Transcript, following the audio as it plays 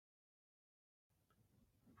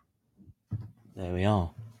There we are.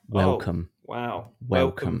 Welcome. Oh, wow.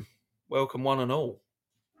 Welcome. Welcome one and all.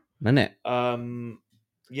 Isn't it?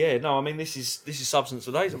 Yeah, no, I mean this is Substance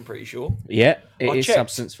for Days, I'm pretty sure. Yeah, it I is checked.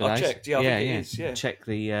 Substance for I Days. checked, yeah, I think it is, yeah.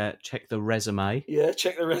 Check the resume. Yeah,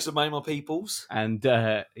 check the resume, my peoples. And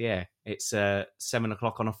it's 7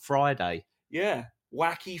 o'clock on a Friday. Yeah.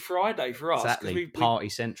 Wacky Friday for us. Exactly. Party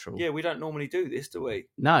Central. Yeah, we don't normally do this, do we?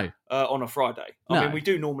 No. On a Friday. I mean, we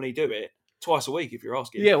do normally do it twice a week if you're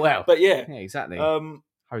asking. Yeah, well. But yeah. Yeah, exactly.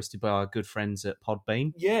 Hosted by our good friends at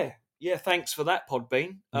Podbean. Yeah, thanks for that,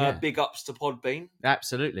 Podbean. Big ups to Podbean.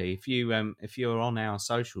 Absolutely. If you're on our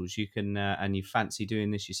socials, you can and you fancy doing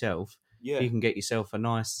this yourself, you can get yourself a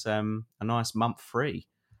nice month free.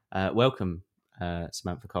 Welcome,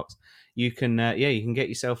 Samantha Cox. You can get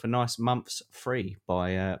yourself a nice month's free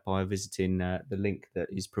by visiting the link that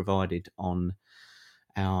is provided on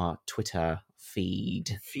our Twitter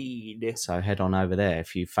feed. So head on over there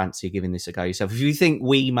if you fancy giving this a go yourself. If you think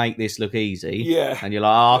we make this look easy, and you're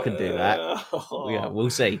like, I can do that. Yeah, we'll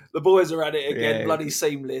see. The boys are at it again, bloody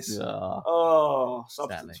seamless.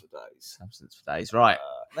 Substance for Days. Right.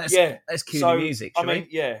 Let's cue the music.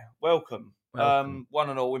 Welcome. One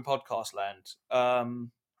and all in podcast land.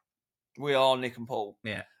 We are Nick and Paul.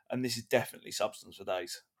 Yeah. And this is definitely Substance for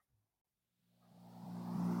Days.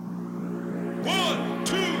 1,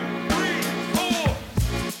 2, 3, 4.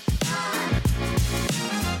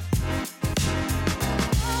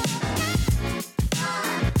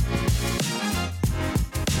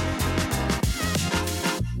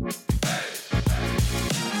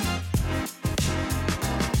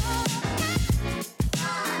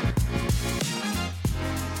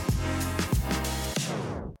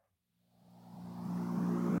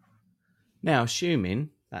 Now, assuming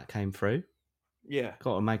that came through,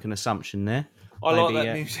 got to make an assumption there. I like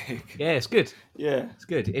that music. Yeah, it's good. Yeah, it's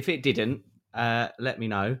good. If it didn't, let me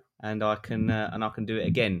know, and I can do it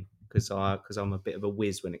again because I'm a bit of a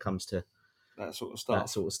whiz when it comes to that sort of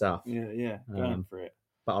stuff. Yeah, going for it.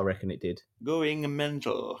 But I reckon it did. Going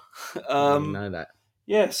mental. You know that.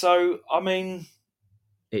 Yeah. So I mean,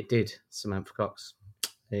 it did. Samantha Cox.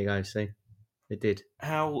 There you go. See, it did.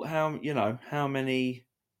 How many?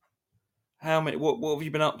 What have you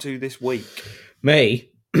been up to this week? Me?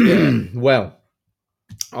 Well,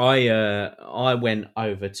 I went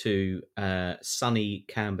over to sunny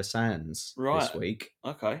Canberra Sands this week.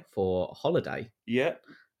 Okay. For holiday. Yeah.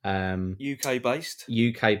 UK based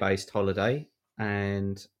holiday,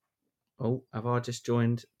 and have I just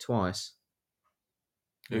joined twice?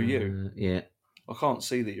 Who are you? Yeah. I can't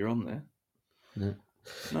see that you're on there. No.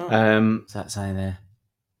 What's that saying there?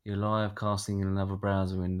 You're live casting in another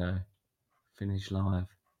browser window. Finish live.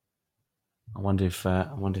 I wonder if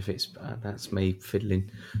it's that's me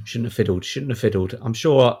fiddling. Shouldn't have fiddled. I'm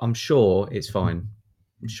sure it's fine.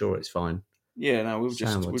 Yeah, no, we'll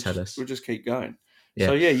just keep going. Yeah.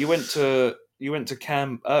 So you went to was it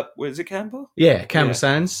Canberra? Yeah, Canberra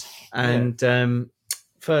Sands. And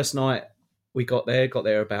first night we got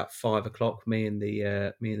there about 5 o'clock. Me and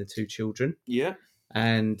the two children. Yeah.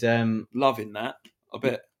 And loving that. I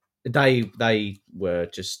bet. They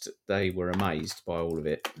were amazed by all of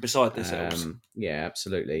it. Beside themselves. Yeah,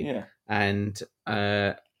 absolutely. Yeah. And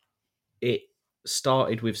it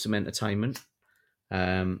started with some entertainment.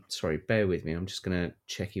 Sorry, bear with me. I'm just going to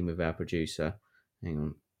check in with our producer. Hang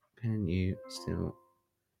on. Can you still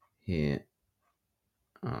hear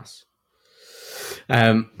us?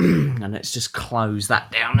 And let's just close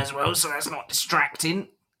that down as well so that's not distracting.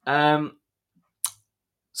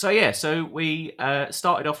 So we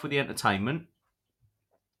started off with the entertainment,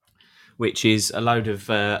 which is a load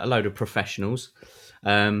of professionals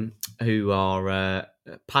who are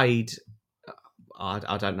paid.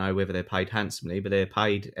 I don't know whether they're paid handsomely, but they're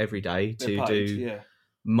paid every day to do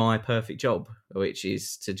my perfect job, which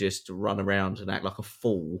is to just run around and act like a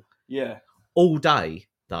fool. Yeah. All day,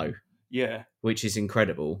 though. Yeah. Which is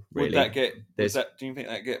incredible, really. Do you think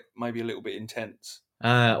that get maybe a little bit intense?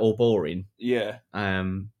 Or boring? Yeah.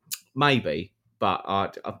 Maybe,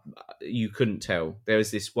 but you couldn't tell. There was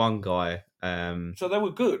this one guy. So they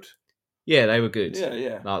were good. Yeah, they were good.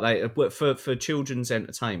 Yeah. Like for children's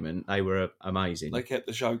entertainment, they were amazing. They kept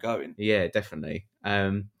the show going. Yeah, definitely.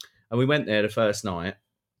 And we went there the first night,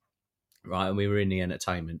 right? And we were in the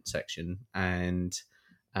entertainment section, and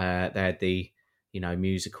they had the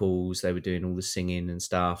musicals. They were doing all the singing and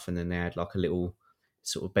stuff, and then they had like a little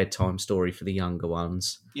sort of bedtime story for the younger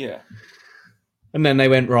ones. Yeah. And then they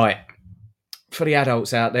went, right, for the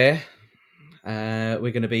adults out there,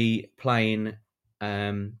 we're going to be playing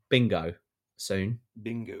bingo soon.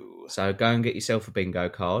 Bingo. So go and get yourself a bingo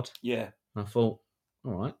card. Yeah. And I thought,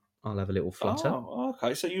 all right, I'll have a little flutter. Oh,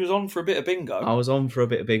 okay. So you was on for a bit of bingo. I was on for a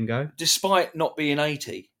bit of bingo. Despite not being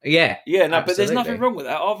 80. Yeah. Yeah, no, absolutely. But there's nothing wrong with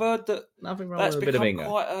that. I've heard that nothing wrong that's with a bit of become bingo.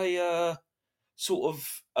 quite a sort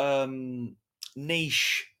of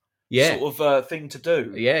niche Yeah. sort of thing to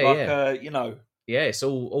do. Yeah, like, you know. Yeah, it's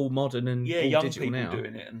all modern and all young digital people now.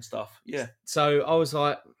 doing it and stuff. Yeah. So I was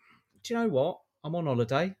like, do you know what? I'm on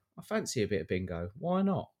holiday. I fancy a bit of bingo. Why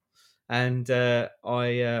not? And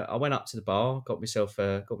I went up to the bar, got myself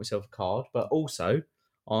a card, but also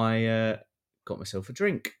I got myself a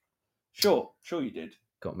drink. Sure you did.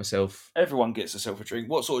 Got myself. Everyone gets herself a drink.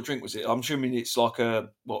 What sort of drink was it? I'm assuming it's like a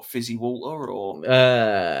fizzy water or.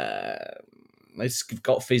 It's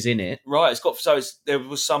got fizz in it. Right, there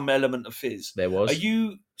was some element of fizz. There was. Are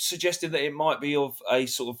you suggesting that it might be of a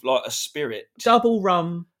sort of like a spirit? Double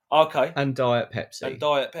rum. Okay. And Diet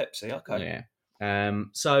Pepsi. Okay. Yeah.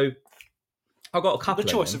 So I got a couple. The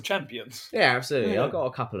choice of champions. Yeah, absolutely. Yeah. I got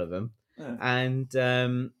a couple of them, and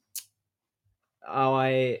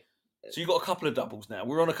So you got a couple of doubles now.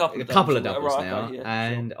 We're on a couple of doubles right, now, okay, yeah,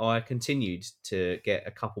 and sure. I continued to get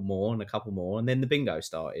a couple more, and then the bingo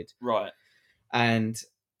started. Right. And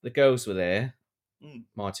the girls were there,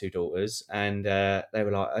 my two daughters, and they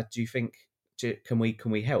were like, "Do you think? Can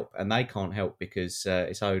we help?" And they can't help because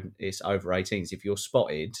it's over 18s. If you're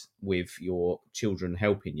spotted with your children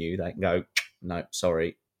helping you, they can go, "No,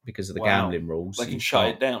 sorry," because of the gambling rules. They can shut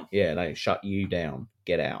it down. Yeah, they shut you down.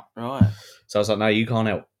 Get out. Right. So I was like, "No, you can't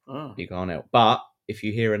help. Oh. You can't help." But if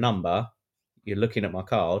you hear a number, you're looking at my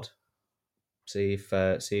card. See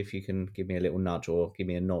if you can give me a little nudge or give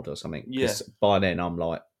me a nod or something. Yeah. By then I'm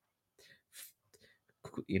like,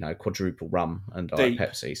 quadruple rum and Diet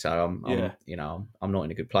Pepsi. So I'm not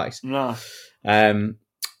in a good place. No.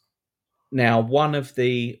 Now one of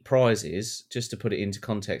the prizes, just to put it into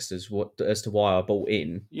context as to why I bought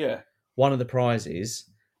in. Yeah. One of the prizes,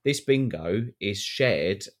 this bingo is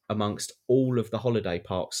shared amongst all of the holiday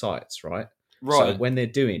park sites, right? Right. So when they're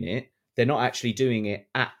doing it, they're not actually doing it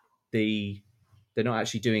at the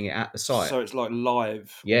site. So it's like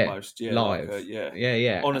live, almost. Yeah, live. Like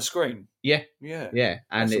yeah. On a screen. Yeah. Yeah.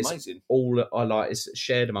 And that's it's amazing. All I like is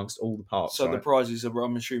shared amongst all the parks. So right? the prizes are,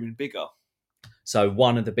 I'm assuming, bigger. So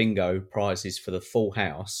one of the bingo prizes for the full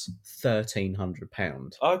house,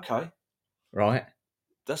 £1,300. Okay. Right.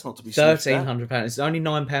 That's not to be £1,300. It's only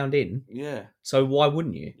 £9 in. Yeah. So why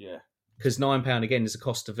wouldn't you? Yeah. Because £9 again is the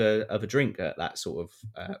cost of a drink at that sort of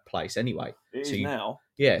place anyway. It is now.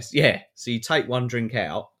 Yes, yeah. So you take one drink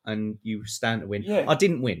out and you stand to win. Yeah. I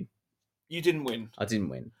didn't win. You didn't win. I didn't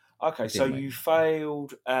win. Okay, so you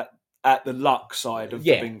failed at the luck side of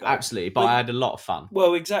the bingo. Yeah, absolutely. But I had a lot of fun.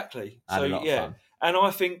 Well, exactly. I had a lot of fun. And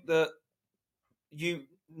I think that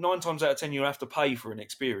 9 times out of 10 you'll have to pay for an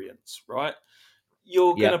experience, right?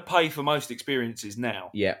 You're going to pay for most experiences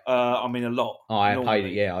now. Yeah. I mean, a lot. Oh, I paid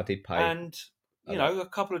it. Yeah, I did pay. And, a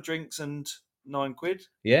couple of drinks and £9.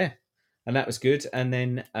 Yeah. And that was good. And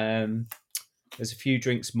then there's a few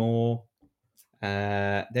drinks more.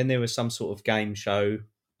 Then there was some sort of game show,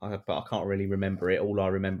 but I can't really remember it. All I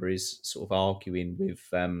remember is sort of arguing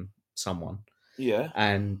with someone. Yeah.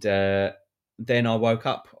 And then I woke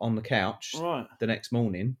up on the couch the next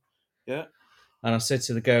morning. Yeah. And I said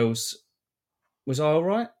to the girls, was I all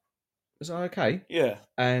right? Was I okay? Yeah.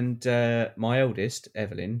 And my eldest,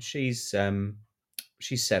 Evelyn, she's 7,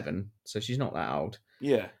 so she's not that old.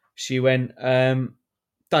 Yeah. She went,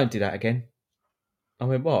 don't do that again. I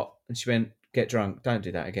went, what? And she went, get drunk. Don't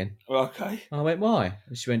do that again. Okay. I went, why?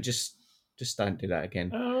 And she went, just don't do that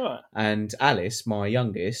again. All right. And Alice, my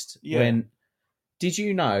youngest, went, did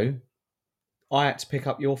you know I had to pick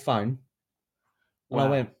up your phone? And I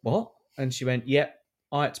went, what? And she went, yep,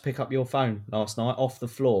 I had to pick up your phone last night off the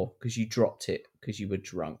floor because you dropped it because you were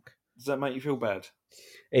drunk. Does that make you feel bad?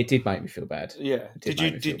 It did make me feel bad. Yeah. Did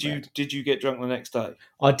you get drunk the next day?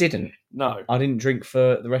 I didn't. No. I didn't drink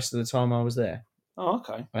for the rest of the time I was there. Oh,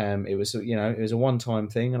 okay. It was a one-time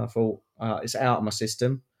thing, and I thought it's out of my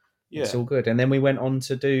system. Yeah. It's all good. And then we went on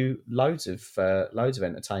to do loads of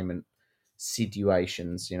entertainment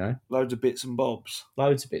situations. Loads of bits and bobs.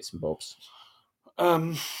 Loads of bits and bobs.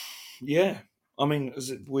 Yeah. I mean,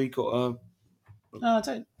 we got a. No, I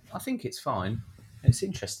don't. I think it's fine. It's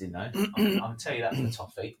interesting though. I'll tell you that for the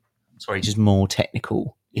toffee. Sorry, just more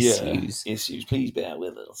technical issues. Yeah, issues. Please bear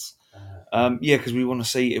with us. Because we want to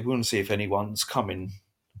see if anyone's coming.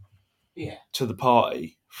 Yeah. To the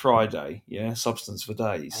party Friday. Yeah, Substance for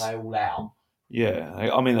Days. Are they all out?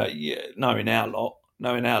 Yeah, I mean, knowing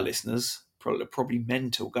our listeners, probably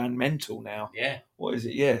going mental now. Yeah. What is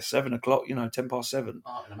it? Yeah, 7 o'clock. 7:10.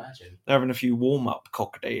 I can imagine. They're having a few warm up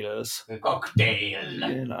cocktails. The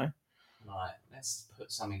cocktail. Right. let's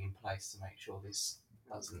put something in place to make sure this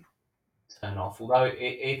doesn't turn off. Although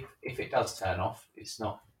if it does turn off, it's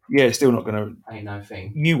not. Yeah, it's still not going to. Ain't no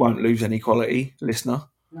thing. You won't lose any quality, listener.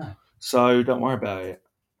 No. So don't worry about it.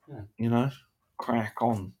 No. You know, crack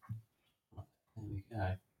on. There we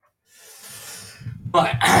go.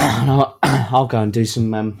 Right, I'll go and do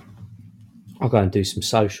some. I'll go and do some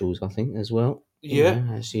socials, I think, as well. Yeah,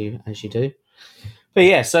 as you do. But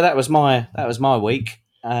yeah, so that was my week.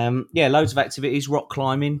 Loads of activities, rock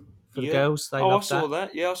climbing for the girls. They loved I saw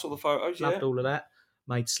that. Yeah, I saw the photos. Loved all of that.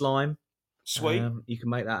 Made slime. Sweet. You can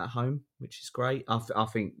make that at home, which is great. I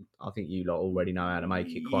think you lot already know how to make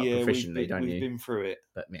it quite proficiently, don't you? We've been through it.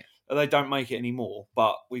 But yeah, they don't make it anymore,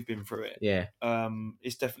 but we've been through it. Yeah.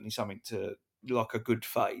 It's definitely something to like a good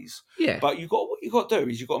phase. Yeah. But what you got to do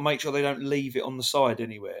is you've got to make sure they don't leave it on the side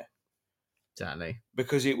anywhere. Exactly.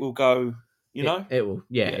 Because it will go. You know, it will.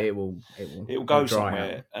 Yeah, it will. It will go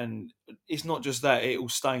somewhere, out. And it's not just that; it will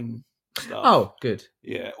stain stuff. Oh, good.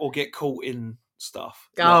 Yeah, or get caught in stuff.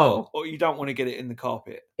 Oh, or you don't want to get it in the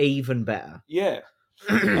carpet. Even better. Yeah.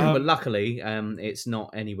 But luckily, it's not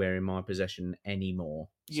anywhere in my possession anymore.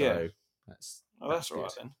 So that's all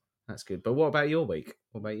right then. That's good. But what about your week?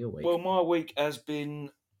 Well, my week has been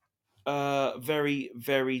very,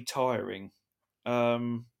 very tiring.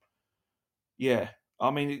 I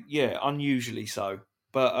mean, unusually so.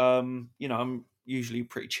 But I'm usually a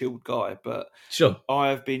pretty chilled guy. But sure, I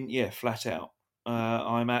have been flat out.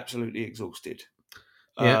 I'm absolutely exhausted.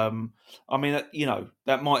 Yeah. I mean,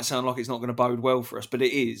 that might sound like it's not going to bode well for us, but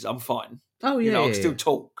it is. I'm fine. Oh yeah, I can still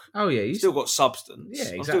talk. Oh yeah, you still got substance. Yeah,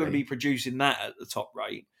 exactly. I'm still going to be producing that at the top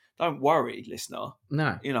rate. Don't worry, listener.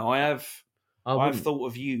 No, I have thought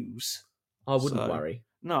of yous. I wouldn't worry.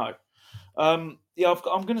 No. I'm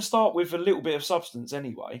going to start with a little bit of substance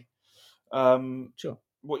anyway. Sure.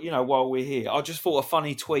 While we're here, I just thought a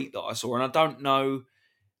funny tweet that I saw, and I don't know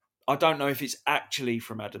if it's actually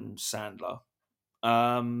from Adam Sandler,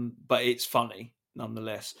 but it's funny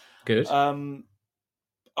nonetheless. Good. I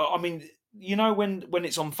mean, when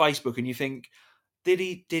it's on Facebook and you think, did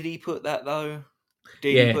he put that though?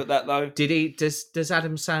 Did he put that though? Did he? Does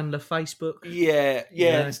Adam Sandler Facebook? Yeah,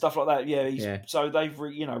 and stuff like that. Yeah, so they've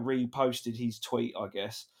reposted his tweet, I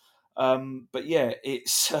guess. But yeah,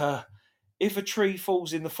 it's if a tree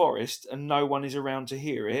falls in the forest and no one is around to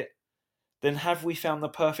hear it, then have we found the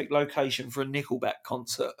perfect location for a Nickelback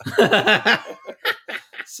concert?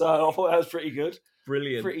 So I thought that was pretty good,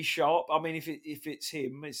 brilliant, pretty sharp. I mean, if it's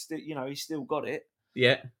him, it's still, he's still got it.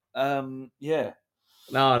 Yeah. Yeah.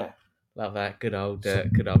 No. Yeah. Love that. Good old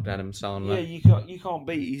Adam Sandler. Yeah, you can't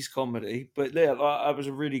beat his comedy. But yeah, that was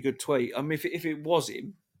a really good tweet. I mean, if it was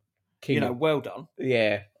him, well done.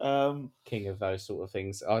 Yeah. King of those sort of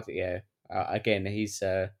things. I think. Yeah. Again, his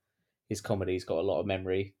comedy's got a lot of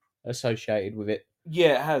memory associated with it.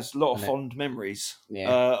 Yeah, it has a lot of fond memories.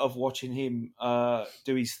 Of watching him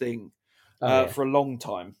do his thing for a long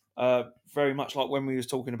time. Very much like when we was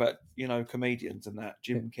talking about comedians and that,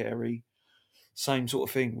 Jim Carrey. Same sort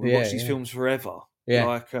of thing. We watched these films forever. Yeah.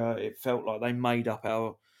 Like it felt like they made up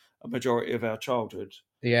a majority of our childhood.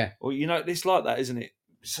 Yeah. Or it's like that, isn't it?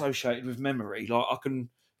 Associated with memory. Like I can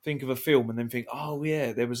think of a film and then think, oh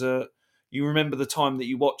yeah, there was you remember the time that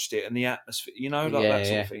you watched it and the atmosphere, that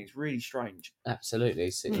sort of thing. It's really strange. Absolutely.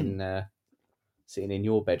 Sitting in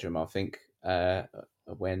your bedroom, I think,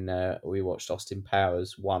 when we watched Austin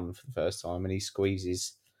Powers 1 for the first time, and he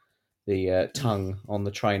squeezes the tongue on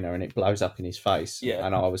the trainer and it blows up in his face. Yeah.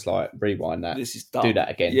 And I was like, rewind that. This is done. Do that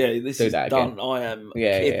again. Yeah, this is done. Again. I am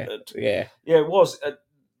kiddered. Yeah. Yeah, it was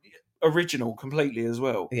original completely as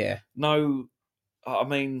well. Yeah. No, I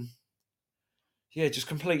mean, yeah, just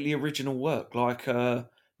completely original work. Like,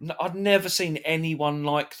 I'd never seen anyone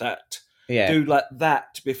like that do like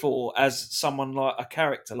that before as someone like a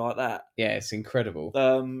character like that. Yeah, it's incredible.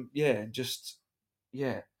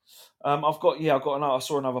 I've got another. I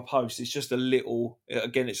saw another post. It's just a little.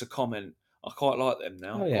 Again, it's a comment. I quite like them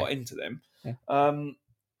now. I'm quite into them. Yeah.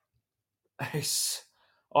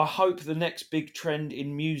 I hope the next big trend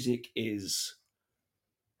in music is.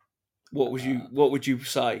 What would you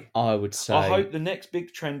say? I would say. I hope the next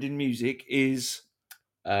big trend in music is.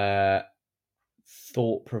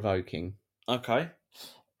 Thought-provoking. Okay.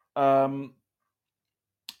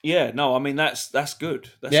 Yeah, no, I mean that's good.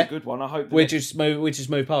 That's a good one. I hope we just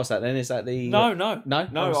move past that. Then is that the no?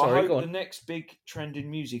 Oh, sorry, I hope the next big trend in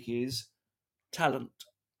music is talent.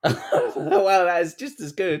 Well, that is just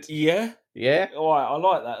as good. Yeah. All right, I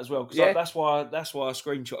like that as well because that's why I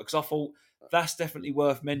screenshot because I thought that's definitely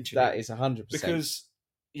worth mentioning. That is 100%. Because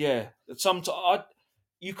sometimes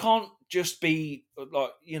you can't just be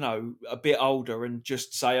like, a bit older and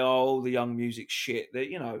just say, oh, the young music's shit.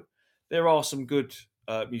 There are some good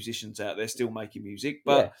musicians out there still making music,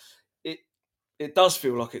 but it does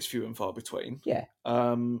feel like it's few and far between. Yeah.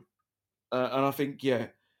 And I think,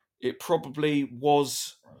 it probably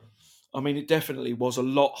was. I mean, it definitely was a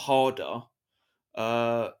lot harder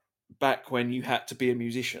back when you had to be a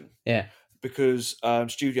musician. Yeah. Because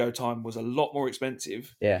studio time was a lot more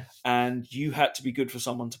expensive. Yeah. And you had to be good for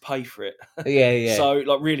someone to pay for it. Yeah. So,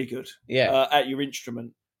 like, really good. Yeah. At your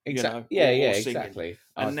instrument. Exactly. Or singing. Exactly.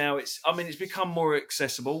 And now it's become more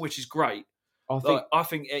accessible, which is great. I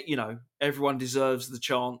think everyone deserves the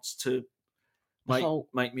chance to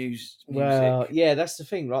make music. Well, yeah, that's the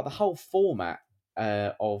thing, right? The whole format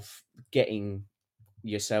of getting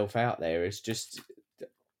yourself out there is just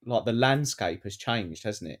like the landscape has changed,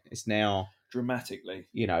 hasn't it? It's now dramatically.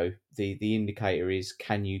 The indicator is,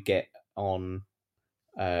 can you get on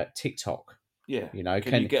TikTok? Yeah.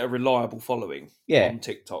 Can you get a reliable following on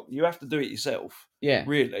TikTok? You have to do it yourself. Yeah.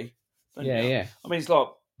 Really. Yeah. I mean, it's like,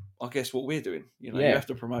 I guess what we're doing. You have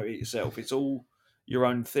to promote it yourself. It's all your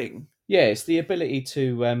own thing. Yeah, it's the ability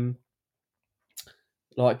to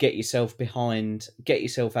get yourself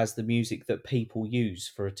as the music that people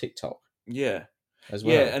use for a TikTok. Yeah. As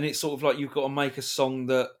well. Yeah, and it's sort of like you've got to make a song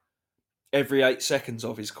that every 8 seconds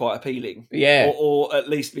of is quite appealing. Yeah. Or at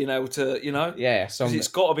least being able to, Yeah. Because it's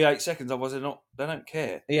got to be 8 seconds, otherwise they don't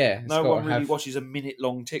care. Yeah. No one really watches a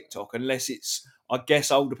minute-long TikTok unless it's, I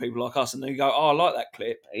guess, older people like us, and they go, oh, I like that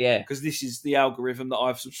clip. Yeah. Because this is the algorithm that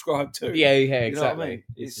I've subscribed to. Yeah, exactly. I mean?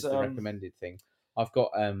 It's the recommended thing. I've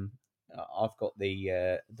got the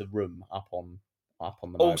room up on the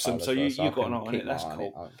awesome. So you've got an eye on it. That's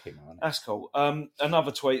cool. I can keep my eye on it. That's cool.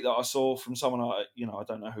 Another tweet that I saw from someone I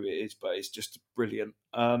don't know who it is, but it's just brilliant.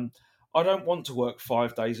 I don't want to work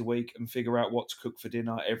 5 days a week and figure out what to cook for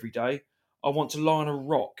dinner every day. I want to lie on a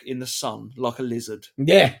rock in the sun like a lizard.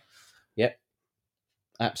 Yeah. Yep.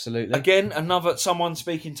 Absolutely. Again, someone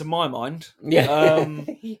speaking to my mind. Yeah.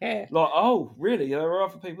 Yeah. Like, oh, really? There are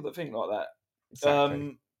other people that think like that.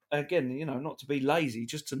 Exactly. Again, not to be lazy,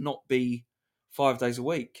 just to not be 5 days a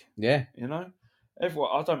week. Yeah. Everyone,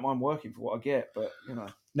 I don't mind working for what I get, but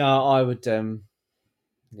No, I would. I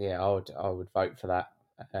would vote for that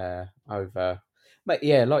over.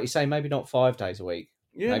 Yeah, like you say, maybe not 5 days a week.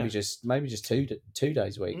 Yeah. Maybe just 2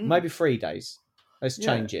 days a week. Maybe 3 days. Let's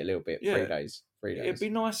change it a little bit. Yeah. 3 days. 3 days. It'd be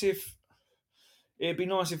nice if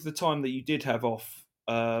the time that you did have off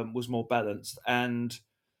was more balanced, and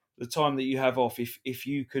the time that you have off, if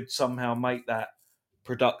you could somehow make that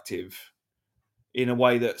productive in a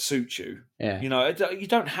way that suits you. Yeah. You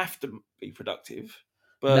don't have to be productive,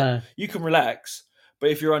 but you can relax. But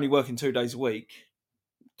if you're only working 2 days a week,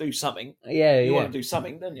 do something. Yeah, you want to do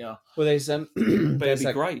something, don't you? Well, there's but it'd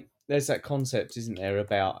be great. There's that concept, isn't there,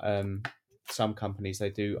 about some companies, they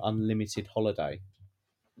do unlimited holiday,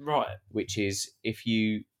 right? Which is, if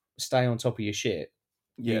you stay on top of your shit,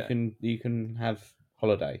 you can have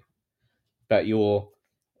holiday, but you're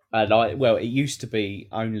it used to be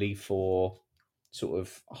only for sort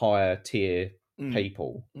of higher tier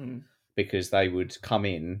people. Because they would come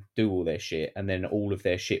in, do all their shit, and then all of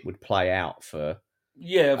their shit would play out for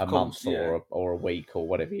a month or a week or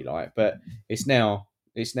whatever you like. But it's now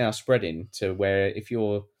spreading to where if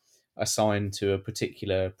you're assigned to a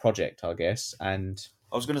particular project, I guess, and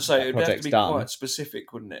I was going to say it'd have to be quite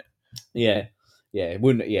specific, wouldn't it? Yeah. It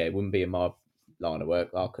wouldn't be in my line of work.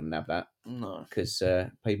 I couldn't have that. No, because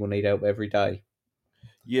people need help every day.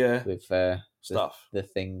 Yeah, with stuff, the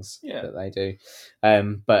things that they do.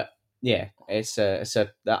 But yeah, I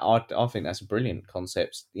think that's a brilliant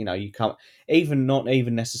concept. You can't not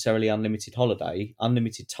even necessarily unlimited holiday.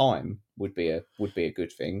 Unlimited time would be a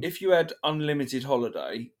good thing. If you had unlimited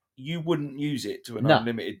holiday, you wouldn't use it to an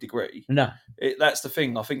unlimited degree. No, that's the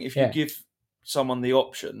thing. I think if you give someone the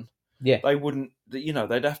option, they wouldn't.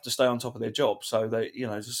 They'd have to stay on top of their job. So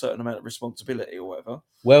there's a certain amount of responsibility or whatever.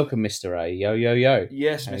 Welcome, Mr. A. Yo.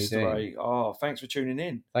 Yes, how Mr. A. Oh, thanks for tuning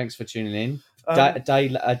in. A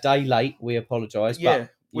day late. We apologise. Yeah, but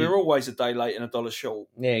we're always a day late and $1 short.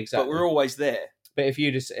 Yeah, exactly. But we're always there. But if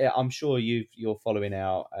you I'm sure you're following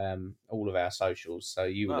our all of our socials, so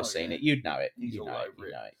you would have seen it. You'd know it. He's all over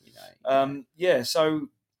it. You know. Yeah. So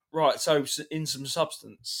in some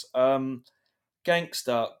substance,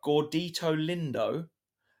 gangster Gordito Lindo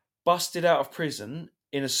busted out of prison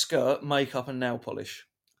in a skirt, makeup, and nail polish.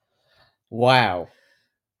 Wow.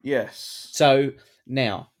 Yes. So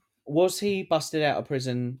now, was he busted out of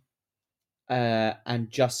prison, and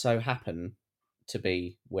just so happened to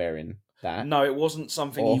be wearing that? No, it wasn't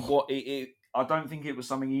something I don't think it was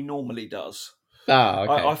something he normally does. Oh,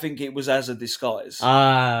 okay. I think it was as a disguise.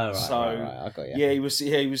 Right, So right. I got you. yeah,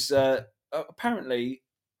 he was apparently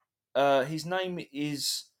his name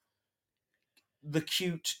is the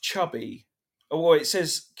Cute Chubby. Well, it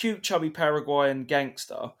says Cute Chubby Paraguayan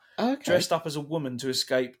Gangster Okay. dressed up as a woman to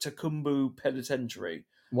escape Tacumbu Penitentiary.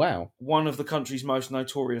 Wow. One of the country's most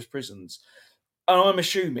notorious prisons. And I'm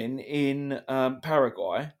assuming in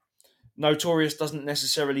Paraguay, notorious doesn't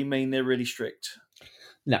necessarily mean they're really strict.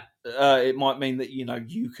 No. It might mean that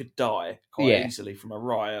you could die quite easily from a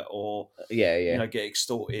riot, or get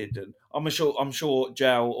extorted. And I'm sure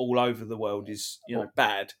jail all over the world is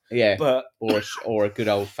bad. Yeah, but or a good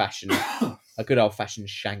old fashioned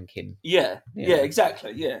shanking. Yeah,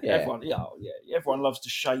 exactly. Yeah, everyone loves to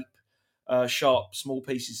shape sharp, small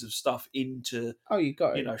pieces of stuff into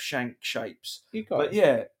shank shapes.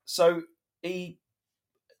 So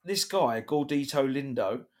this guy Gordito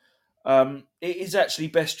Lindo, it is actually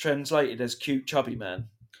best translated as cute chubby man.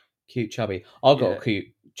 Cute chubby. I've got a cute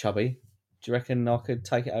chubby. Do you reckon I could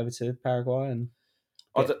take it over to Paraguay and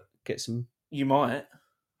get some? You might.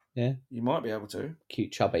 Yeah, you might be able to.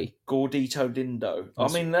 Cute chubby. Gordito Lindo.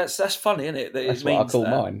 I mean, that's funny, isn't it? That's what I call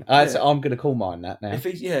mine. So I'm going to call mine that now. If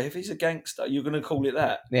he's a gangster, you're going to call it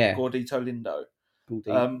that. Yeah. Gordito Lindo.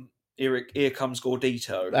 Here comes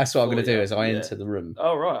Gordito. That's what I'm going to do as I enter the room.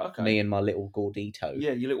 Oh, right, okay. Me and my little Gordito.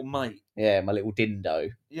 Yeah, your little mate. Yeah, my little dindo.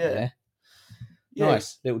 Yeah.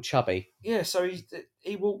 Nice, little chubby. Yeah, so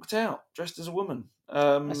he walked out dressed as a woman.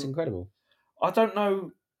 That's incredible. I don't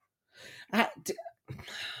know.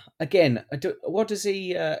 Again, what does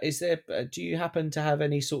he? Is there? Do you happen to have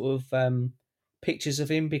any sort of pictures of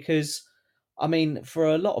him? Because I mean, for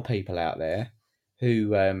a lot of people out there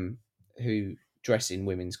who dress in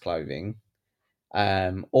women's clothing,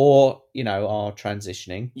 or are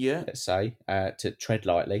transitioning, let's say, to tread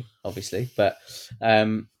lightly, obviously, but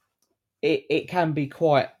it can be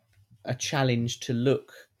quite a challenge to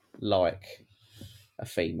look like a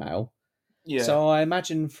female. Yeah. So I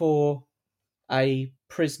imagine for a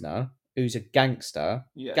prisoner who's a gangster,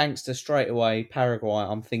 straight away, Paraguay,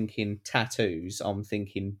 I'm thinking tattoos, I'm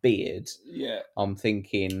thinking beard, I'm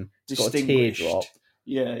thinking it's got a teardrop.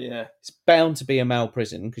 Yeah. It's bound to be a male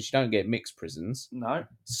prison because you don't get mixed prisons. No.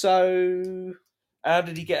 So how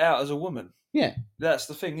did he get out as a woman? Yeah. That's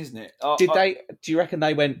the thing, isn't it? Do you reckon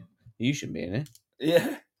they went, you shouldn't be in here?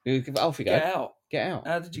 Yeah. Off you go. Get out.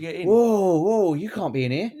 How did you get in? Whoa, you can't be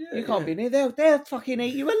in here. You can't be in here. They'll fucking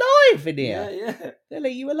eat you alive in here. Yeah. They'll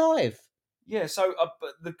eat you alive. Yeah, so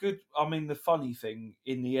but the funny thing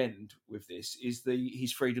in the end with this is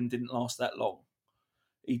his freedom didn't last that long.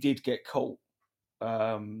 He did get caught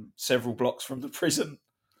several blocks from the prison.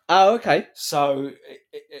 Oh, okay. So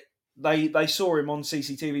they saw him on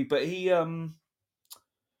CCTV, but he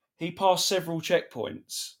passed several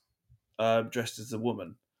checkpoints dressed as a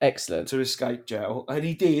woman. Excellent. To escape jail, and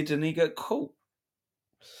he did, and he got caught.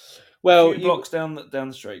 Well, a few blocks down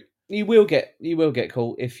the street. You will get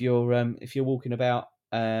caught if you're walking about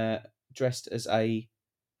dressed as a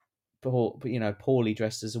poorly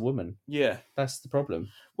dressed as a woman. Yeah, that's the problem.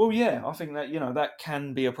 Well, yeah, I think that that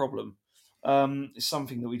can be a problem. It's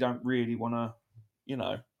something that we don't really want to,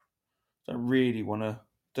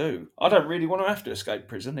 do. I don't really want to have to escape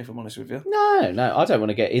prison, if I'm honest with you. No, I don't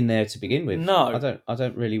want to get in there to begin with. No, I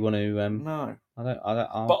don't really want to. No, I don't.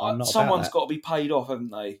 I'm not. Someone's got to be paid off,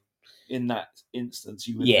 haven't they? In that instance,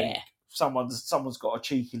 you would think someone's got a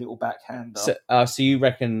cheeky little backhander. So you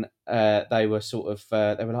reckon they were sort of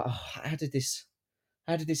they were like, oh, how did this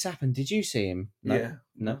happen? Did you see him? No, yeah,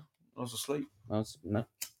 no, I was asleep. I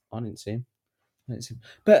didn't see him.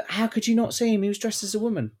 But how could you not see him? He was dressed as a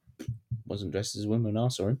woman. Wasn't dressed as a woman when I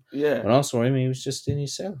saw him. Yeah. When I saw him, he was just in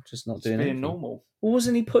his cell, just not doing anything. Being normal. Well,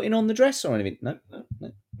 wasn't he putting on the dress or anything? No,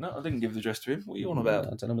 I didn't give the dress to him. What are you on about?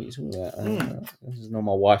 I don't know what you're talking about. This is not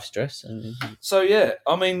my wife's dress. So, yeah,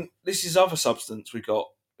 I mean, this is other substance we got,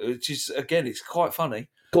 which is, again, it's quite funny.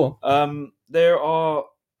 Go on. There are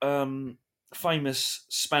famous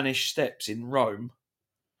Spanish steps in Rome.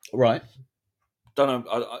 Right. Don't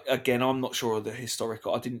know. Again, I'm not sure of the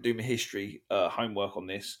historical. I didn't do my history homework on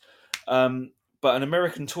this. But an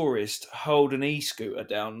American tourist hurled an e-scooter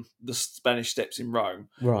down the Spanish steps in Rome,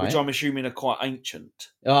 which I'm assuming are quite ancient.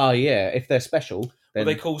 Oh, yeah. If they're special. Then... Well,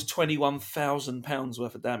 they caused £21,000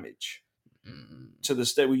 worth of damage to the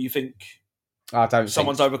step. Where you think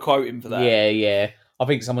someone's overquoting for that? Yeah. I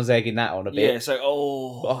think someone's egging that on a bit. Yeah, so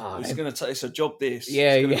it's going to take. It's a job. This. It's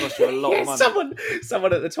going to cost you a lot of money.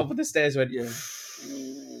 Someone at the top of the stairs went. Yeah.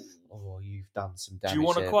 Oh, you've done some damage. Do you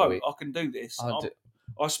want a quote? I can do this.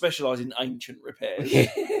 I specialise in ancient repairs.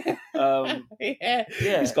 Yeah.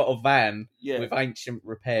 Yeah. He's got a van Yeah. with ancient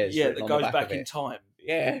repairs. Yeah, written that on the goes back back of in it. time.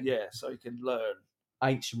 Yeah. Yeah, so he can learn.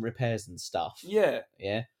 Ancient repairs and stuff. Yeah.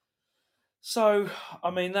 Yeah. So, I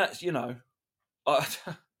mean, that's,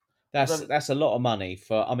 That's a lot of money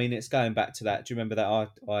for. I mean, it's going back to that. Do you remember that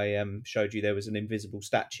I showed you there was an invisible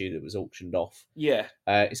statue that was auctioned off? Yeah.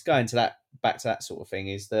 It's going to that back to that sort of thing.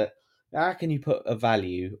 Is that how can you put a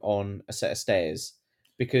value on a set of stairs?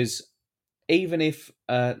 Because even if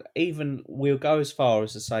even we'll go as far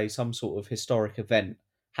as to say some sort of historic event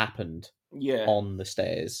happened Yeah. on the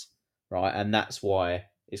stairs, right, and that's why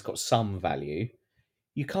it's got some value.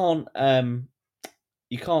 You can't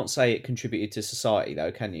say it contributed to society,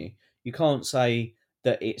 though, can you? You can't say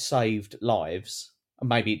that it saved lives.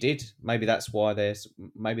 Maybe it did. Maybe that's why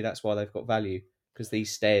they've got value, because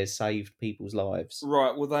these stairs saved people's lives.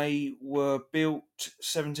 Right. Well, they were built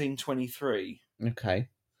 1723. Okay.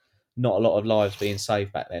 Not a lot of lives being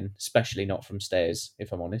saved back then, especially not from stairs,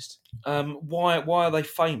 if I'm honest. Why are they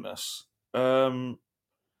famous? Something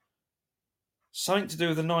to do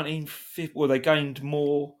with the 1950. Well, they gained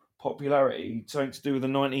more popularity. Something to do with the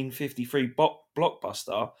 1953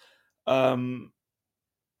 blockbuster,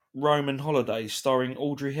 Roman Holidays, starring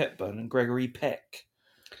Audrey Hepburn and Gregory Peck.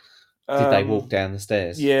 Did they walk down the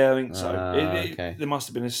stairs? Yeah, I think so. Okay. There must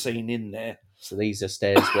have been a scene in there. So these are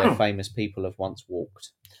stairs where famous people have once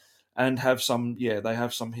walked. And have some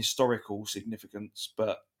historical significance,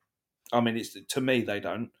 but I mean, to me they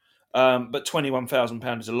don't. But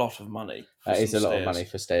 £21,000 is a lot of money. That is a lot of money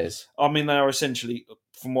for stairs. I mean, they are essentially,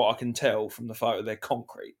 from what I can tell from the photo, they're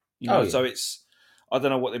concrete. So it's, I don't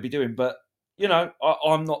know what they'd be doing, but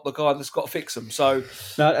I'm not the guy that's got to fix them. So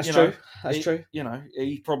no, that's true. That's true.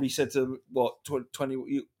 He probably said to them, what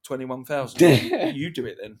 21,000? You do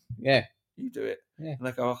it then. Yeah. You do it. Yeah. And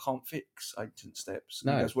they go, I can't fix ancient steps.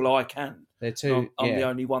 And no. He goes, well, I can. They're too. I'm the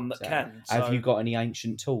only one that can. So. Have you got any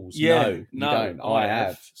ancient tools? Yeah, no, you don't. I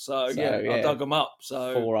have. So I dug them up.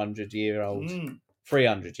 So 400-year-old,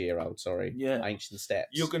 300-year-old. Sorry. Yeah. Ancient steps.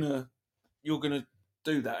 You're gonna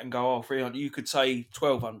do that and go, 300. You could say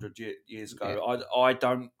 1,200 years ago. Yeah. I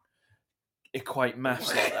don't equate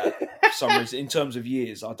maths like that for some reason. In terms of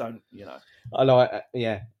years, I don't. I like.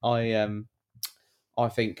 Yeah. I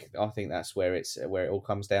think that's where it all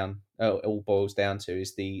comes down. It all boils down to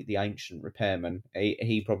is the ancient repairman.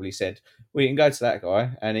 He probably said, "We can go to that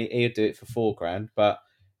guy, and he'll do it for $4,000, but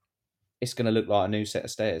it's going to look like a new set of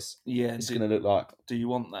stairs. Yeah, it's going to look like. Do you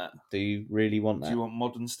want that? Do you really want that? Do you want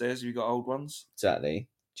modern stairs? Have you got old ones? Exactly.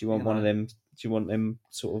 Do you want one of them? Do you want them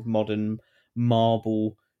sort of modern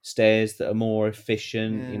marble stairs that are more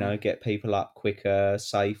efficient? Yeah. Get people up quicker,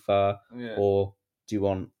 safer, or do you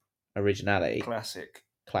want originality? Classic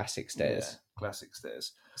stairs. Yeah, classic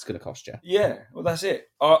stairs. It's going to cost you. Yeah, well, that's it.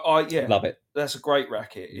 I love it. That's a great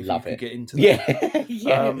racket. If love you it. Could get into that.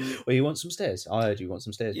 Yeah. Well, you want some stairs? I heard you want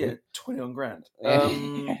some stairs. Yeah,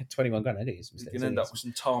 $21,000. 21,000. I do some stairs. You can end up with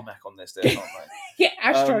some tarmac on their stairs, aren't they? Yeah,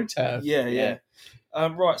 AstroTurf. Yeah.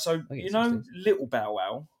 Right. So Little Bow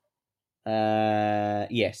Wow.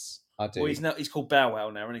 Yes, I do. Well, he's called Bow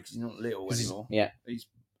Wow now, isn't he? Because he's not little anymore. Yeah.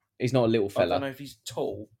 He's not a little fella. I don't know if he's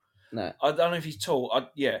tall. No. I don't know if he's tall. I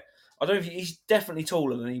don't know if he's definitely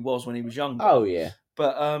taller than he was when he was younger. Oh, yeah.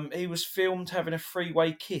 But he was filmed having a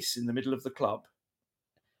freeway kiss in the middle of the club.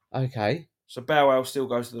 Okay. So Bow Wow still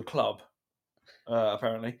goes to the club,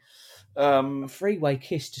 apparently. A freeway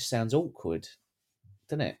kiss just sounds awkward,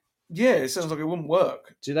 doesn't it? Yeah, it sounds like it wouldn't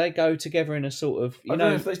work. Do they go together in a sort of... I don't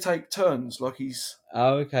know if they take turns, like he's...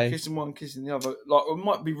 Oh, okay. Kissing one, kissing the other. Like, it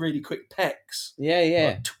might be really quick pecks.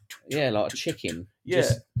 Yeah. Like a chicken. Yeah.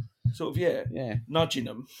 Sort of, yeah, nudging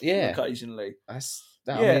them, occasionally. I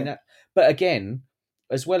mean, but again,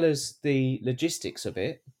 as well as the logistics of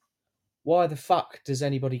it, why the fuck does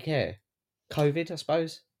anybody care? COVID, I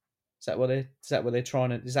suppose. Is that what they're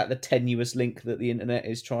trying to? Is that the tenuous link that the internet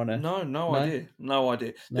is trying to? No idea. No.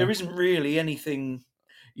 There isn't really anything.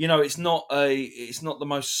 It's not the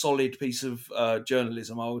most solid piece of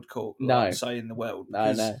journalism I would say in the world.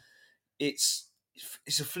 No. It's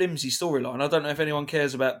a flimsy storyline. I don't know if anyone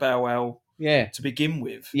cares about Bow Wow to begin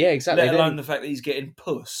with. Yeah, exactly. Let alone the fact that he's getting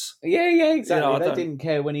puss. Yeah, exactly. They didn't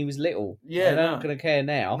care when he was little. Yeah, they're not going to care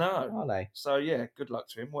now. No. Are they? So, good luck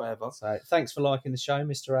to him, whatever. So, thanks for liking the show,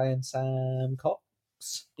 Mr. A and Sam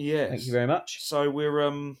Cox. Yes. Thank you very much. So, we're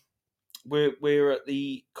at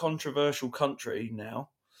the controversial country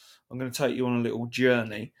now. I'm going to take you on a little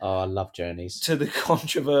journey. Oh, I love journeys. To the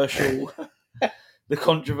controversial... the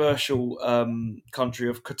controversial country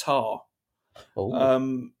of Qatar,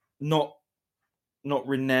 not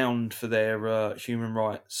renowned for their human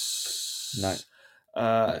rights. No,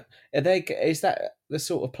 Are they? Is that the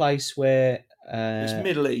sort of place where It's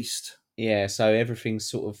Middle East. Yeah, so everything's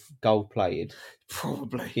sort of gold plated.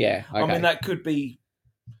 Probably. Yeah, okay. I mean that could be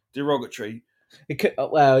derogatory. It could,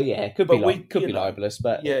 it could be libelous,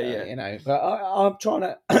 but yeah. But I'm trying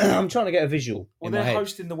to, I'm trying to get a visual. Well, in my head.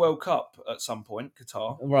 hosting the World Cup at some point,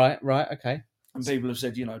 Qatar. Right, okay. And people have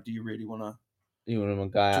said, do you really want to? You want to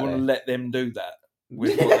go out? Do you want to let them do that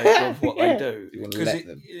with what they do? Because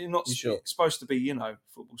it's supposed to be,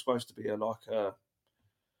 football's supposed to be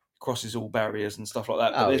crosses all barriers and stuff like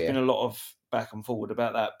that. But there's been a lot of back and forward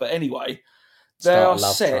about that. But anyway, they are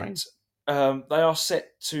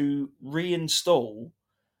set to reinstall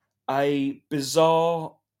a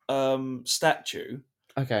bizarre statue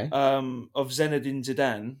of Zinedine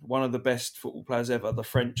Zidane, one of the best football players ever, the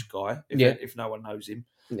French guy, if no one knows him.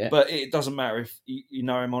 Yeah. But it doesn't matter if you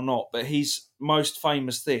know him or not. But his most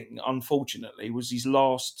famous thing, unfortunately, was his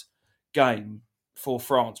last game for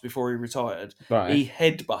France before he retired. Right. He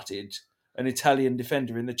headbutted an Italian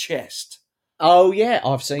defender in the chest. Oh yeah,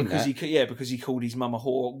 I've seen that. Because he called his mum a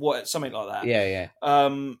whore, something like that. Yeah.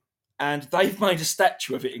 And they've made a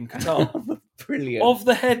statue of it in Qatar. Brilliant. Of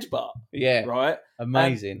the headbutt. Yeah. Right?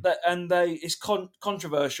 Amazing. And it's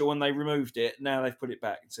controversial and they removed it. Now they've put it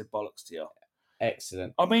back and said bollocks to you.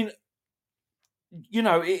 Excellent. I mean,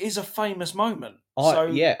 it is a famous moment.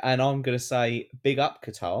 And I'm going to say big up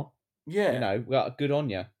Qatar. Yeah. Good on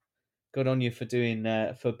you. Good on you for doing,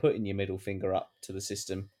 for putting your middle finger up to the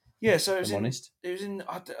system. Yeah, so it was in.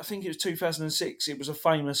 I think it was 2006. It was a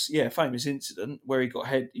famous incident where he got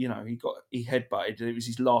he headbutted. It was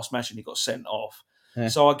his last match and he got sent off. Yeah.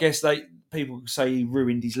 So I guess people say he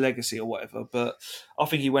ruined his legacy or whatever, but I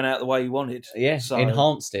think he went out the way he wanted. Yeah, so,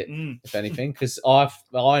 enhanced it, if anything, because I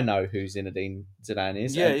know who Zinedine Zidane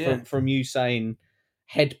is. Yeah, From you saying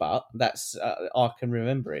headbutt, that's I can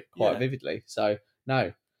remember it quite vividly. So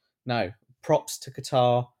no, props to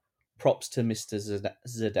Qatar. Props to Mr.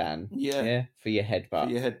 Zidane. Yeah, for your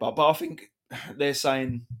headbutt. But I think they're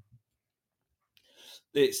saying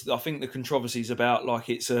I think the controversy is about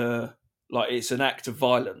it's an act of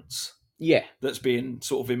violence. Yeah, that's being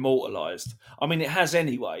sort of immortalised. I mean, it has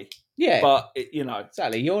anyway. Yeah, but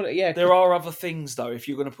exactly. There are other things though. If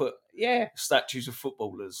you're going to put statues of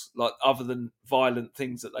footballers, other than violent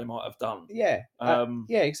things that they might have done. Yeah,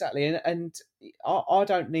 exactly. And I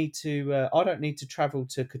don't need to. I don't need to travel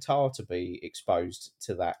to Qatar to be exposed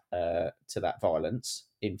to that violence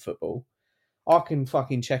in football. I can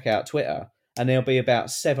fucking check out Twitter, and there'll be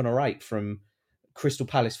about 7 or 8 from Crystal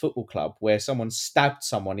Palace Football Club where someone stabbed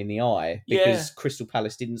someone in the eye because Crystal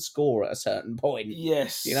Palace didn't score at a certain point.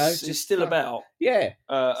 Yes, it's still about. Yeah,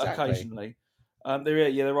 exactly. Occasionally.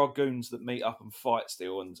 There are goons that meet up and fight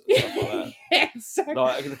still and stuff like that.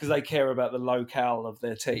 Exactly. Because they care about the locale of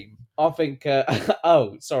their team. I think.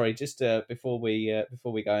 Just before we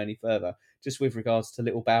go any further, just with regards to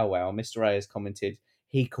Little Bow Wow, Mr. A has commented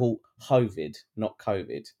he caught Hovid, not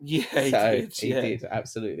COVID. Yeah, he did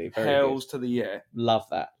absolutely. Very Hails good. To the Love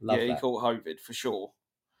that. He caught Hovid for sure.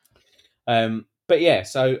 But yeah,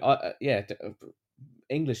 so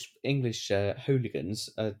English hooligans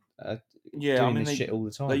are doing this shit all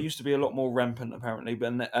the time. They used to be a lot more rampant apparently,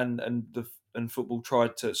 but and football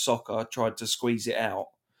soccer tried to squeeze it out,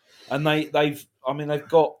 and they've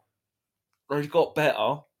got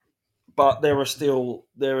better. But there is still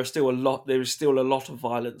a lot of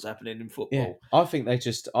violence happening in football. Yeah. I think they've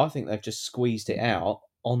just squeezed it out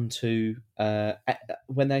onto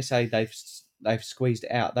when they say they've squeezed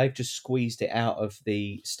it out, they've just squeezed it out of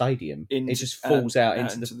the stadium. It just falls out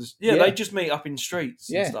into the they just meet up in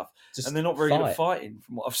streets and stuff. And they're not very good at fighting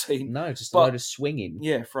from what I've seen. No, just a load of swinging.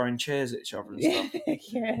 Yeah, throwing chairs at each other and stuff.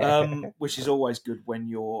 Which is always good when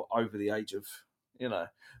you're over the age of when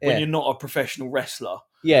you're not a professional wrestler.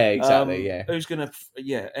 Yeah, exactly. Who's gonna?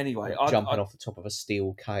 Anyway, jumping off the top of a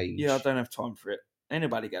steel cage. Yeah, I don't have time for it.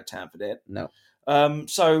 Anybody got time for that? No.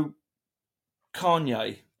 So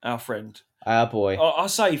Kanye, our friend, our boy. I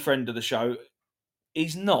say friend of the show.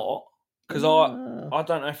 He's not because I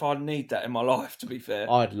don't know if I'd need that in my life. To be fair,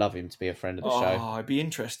 I'd love him to be a friend of the show. It'd be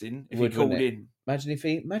interesting if he called in. Imagine if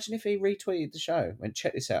he retweeted the show. Went,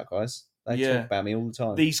 check this out, guys. They talk about me all the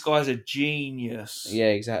time. These guys are genius. Yeah,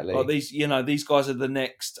 exactly. These guys are the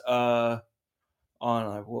next. I don't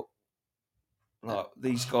know what. Like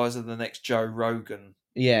these guys are the next Joe Rogan.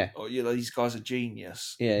 Yeah. Or these guys are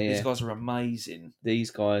genius. Yeah. These guys are amazing.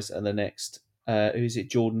 These guys are the next. Who's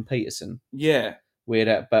it? Jordan Peterson. Yeah.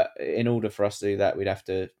 But in order for us to do that, we'd have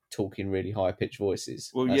to talk in really high pitched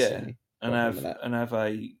voices. Well, and have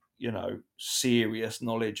a serious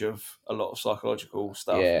knowledge of a lot of psychological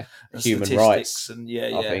stuff. Yeah, and human statistics rights. And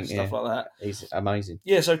I think, stuff like that. He's amazing.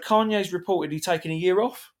 Yeah, so Kanye's reportedly taking a year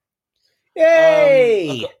off.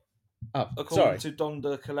 Yay! According to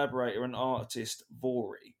Donda collaborator and artist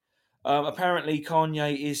Vori. Apparently,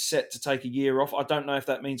 Kanye is set to take a year off. I don't know if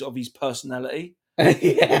that means of his personality, if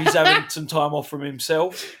he's having some time off from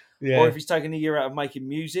himself, or if he's taking a year out of making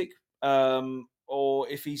music, or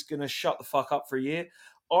if he's going to shut the fuck up for a year.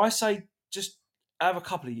 I say just have a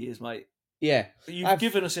couple of years, mate. Yeah. But you've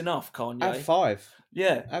given us enough, Kanye. Have 5.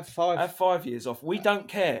 Yeah. Have 5. Have 5 years off. We don't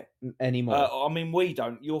care. Anymore. We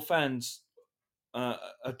don't. Your fans...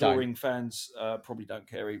 adoring fans probably don't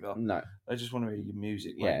care either. No, they just want to hear your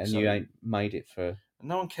music. Yeah, mate, and you ain't made it for.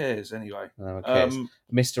 No one cares anyway. No one cares.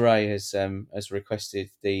 Mr. A has requested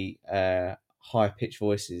the high pitched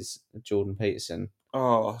voices of Jordan Peterson.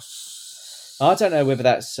 Oh, I don't know whether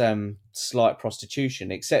that's slight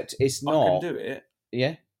prostitution, except it's not. I can do it.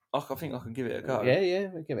 Yeah. I think I can give it a go. Yeah,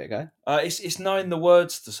 we'll give it a go. It's knowing the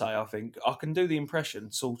words to say. I think I can do the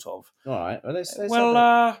impression, sort of. All right. Well, let's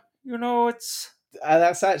it's.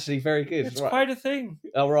 That's actually very good. It's quite a thing.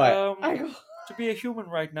 All right. To be a human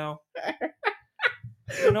right now.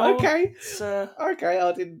 Okay. Okay.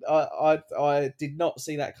 I did not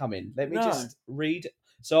see that coming. Let me just read.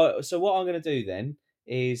 So what I'm going to do then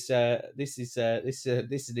is this is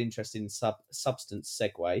an interesting substance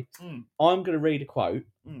segue. I'm going to read a quote,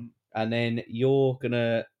 and then you're going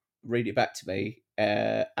to read it back to me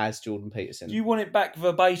as Jordan Peterson. Do you want it back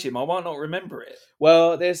verbatim? I might not remember it.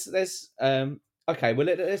 Well, there's okay. Well,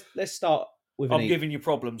 let's start with. I'm giving you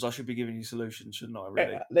problems. I should be giving you solutions, shouldn't I?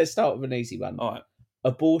 Really. Let's start with an easy one. All right.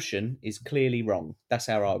 Abortion is clearly wrong. That's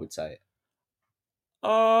how I would say it.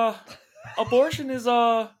 Abortion is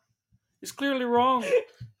clearly wrong.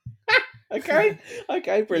 Okay,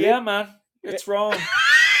 brilliant. Yeah, man, it's wrong.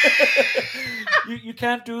 you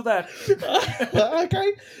can't do that.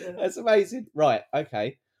 Okay, that's amazing. Right,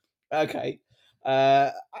 okay.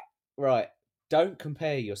 Right. Don't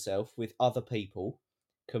compare yourself with other people.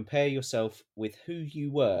 Compare yourself with who you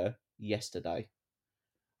were yesterday.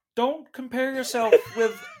 Don't compare yourself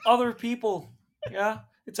with other people. Yeah,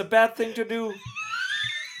 it's a bad thing to do.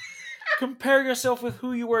 Compare yourself with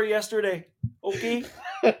who you were yesterday. Okay.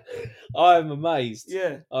 I'm amazed.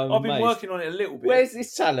 Yeah, I've been working on it a little bit. Where's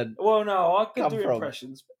this talent? Well, no, I can do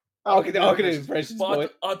impressions. I can do impressions,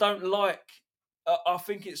 but I don't like. I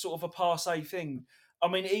think it's sort of a passé thing. I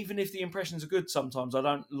mean, even if the impressions are good, sometimes I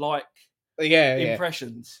don't like.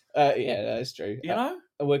 Impressions. Yeah, that's true. You know,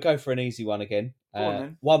 we'll go for an easy one again. Go on,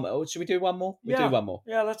 then. One. Should we do one more? We'll do one more.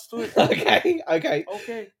 Yeah, let's do it.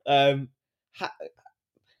 Okay.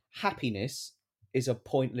 Happiness is a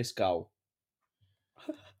pointless goal.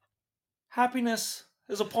 Happiness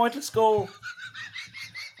is a pointless goal.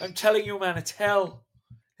 I'm telling you, man, it's hell.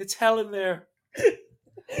 It's hell in there.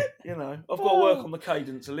 You know, I've got to work on the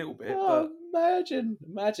cadence a little bit. But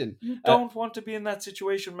imagine. You don't want to be in that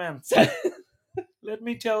situation, man. Let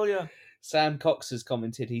me tell you. Sam Cox has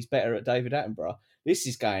commented he's better at David Attenborough. This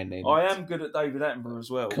is going in. I am good at David Attenborough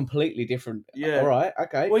as well. Completely different. Yeah. All right.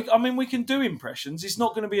 Okay. We can do impressions. It's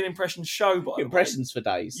not going to be an impression show, by impressions for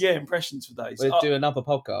days. Yeah, impressions for days. We'll do another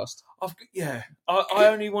podcast. I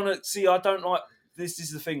only want to see. I don't like. This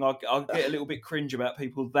is the thing. I get a little bit cringe about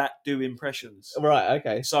people that do impressions. Right.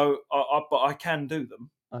 Okay. So, but I can do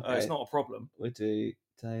them. Okay. It's not a problem. We'll do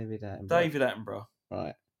David Attenborough. David Attenborough.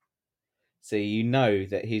 Right. So you know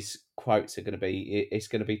that his quotes are going to be. It's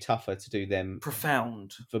going to be tougher to do them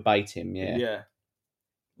profound verbatim. Yeah. Yeah.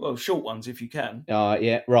 Well, short ones if you can.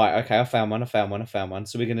 Yeah. Right. Okay. I found one.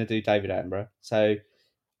 So we're going to do David Attenborough. So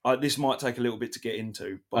this might take a little bit to get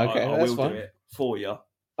into, but okay, I will do it for you.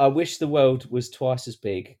 I wish the world was twice as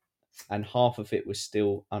big, and half of it was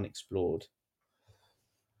still unexplored.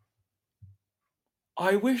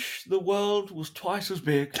 I wish the world was twice as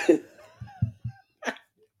big.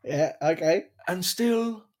 Yeah. Okay. And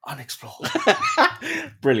still unexplored.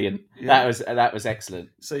 Brilliant. Yeah. That was excellent.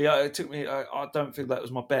 So yeah, it took me. I don't think that was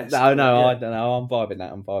my best. No. I don't know. I'm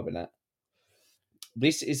vibing that.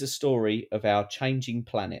 This is a story of our changing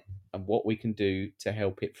planet and what we can do to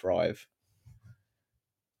help it thrive.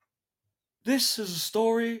 This is a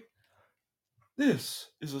story.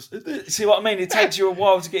 See what I mean? It takes you a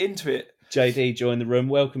while to get into it. JD joined the room.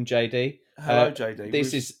 Welcome, JD. Hello, JD.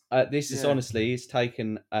 This is honestly, it's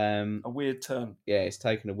taken a weird turn. Yeah, it's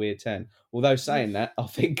taken a weird turn. Although saying that, I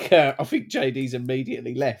think JD's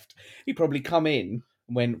immediately left. He probably come in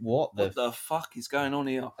and went, "What the fuck is going on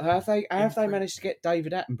here?" How have they managed to get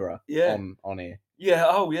David Attenborough on here? Yeah.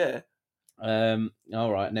 Oh yeah.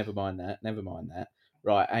 All right. Never mind that.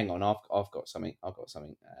 Right, hang on. I've got something. Let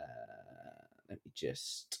me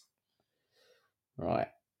just. Right,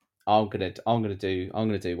 I'm gonna do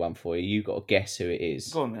one for you. You got to guess who it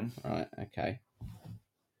is. Go on then. Right.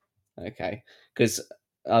 Okay. Because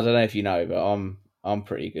I don't know if you know, but I'm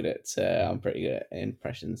pretty good at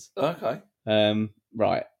impressions. Okay.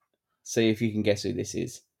 Right. See if you can guess who this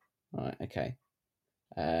is. Right. Okay.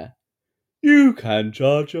 You can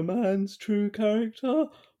judge a man's true character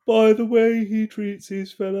by the way he treats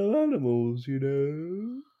his fellow animals, you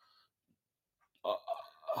know.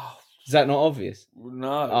 Is that not obvious?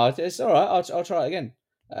 No. Oh, it's all right. I'll try it again.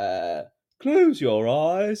 Close your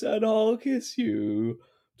eyes and I'll kiss you.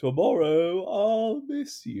 Tomorrow I'll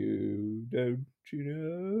miss you. Don't you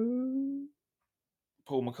know?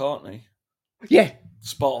 Paul McCartney. Yeah.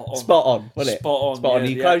 Spot on. Spot on, wasn't it? Spot on. Spot on. Yeah,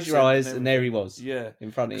 You the close your accent eyes and there he was. Yeah.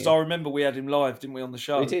 In front of you. Because I remember we had him live, didn't we, on the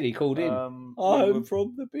show? We did. He called in. I'm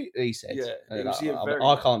from the beat. He said. Yeah. It was,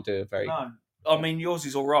 I can't do it very. No. I mean, yours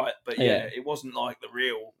is all right, but yeah, it wasn't like the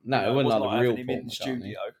real. No, it wasn't like the real him Paul in the McCartney.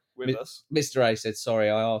 studio with us. Mr. A said,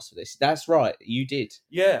 "Sorry, I asked for this." That's right, you did.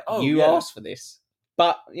 Yeah. Oh, you asked for this.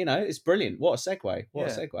 But it's brilliant. What a segue! What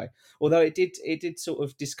a segue! Although it did sort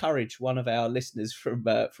of discourage one of our listeners from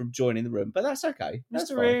joining the room, but that's okay.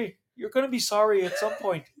 That's Mr. A, you're going to be sorry at some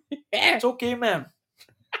point. It's okay, man.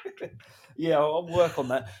 Yeah, I'll work on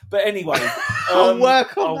that. But anyway, I'll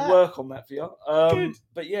work on that for you. Good.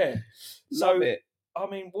 But yeah, Love it. I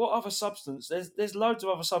mean, what other substance? There's loads of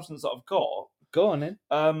other substance that I've got. Go on then.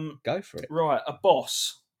 Go for it. Right, a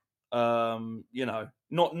boss. Not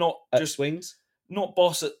just swings. Not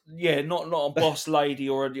boss. Not a boss lady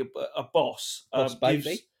or a boss. Boss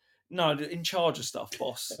baby. No, in charge of stuff,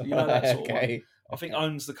 boss. You know that sort of one. I think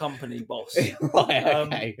owns the company, boss. Right,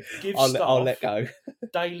 okay. I'll let go.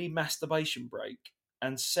 Daily masturbation break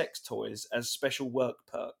and sex toys as special work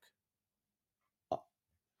perk.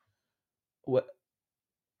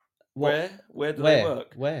 Where do they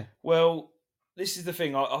work? Where? Well, this is the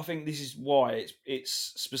thing. I think this is why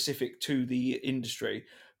it's specific to the industry.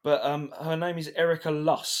 But her name is Erica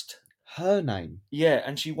Lust. Her name? Yeah,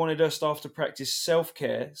 and she wanted her staff to practice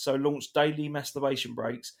self-care, so launched daily masturbation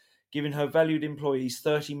breaks, giving her valued employees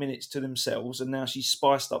 30 minutes to themselves, and now she's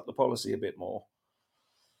spiced up the policy a bit more.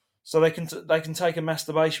 So they can take a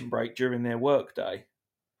masturbation break during their workday.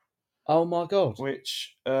 Oh my God.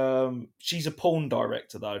 Which, she's a porn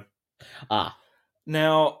director though. Ah.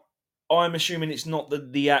 Now, I'm assuming it's not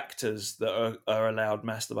the actors that are allowed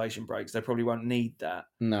masturbation breaks. They probably won't need that.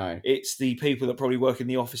 No. It's the people that probably work in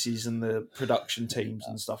the offices and the production teams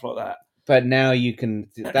and stuff like that. But now you can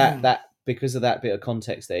that because of that bit of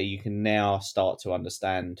context there, you can now start to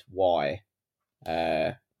understand why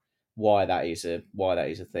that is a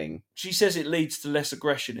thing. She says it leads to less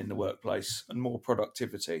aggression in the workplace and more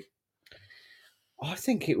productivity. I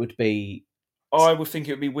think it would be. I would think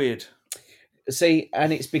it would be weird. See,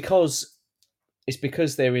 and it's because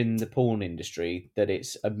they're in the porn industry that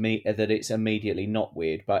it's immediately not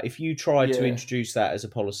weird. But if you try to introduce that as a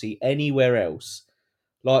policy anywhere else,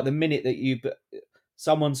 like the minute that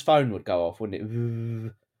someone's phone would go off,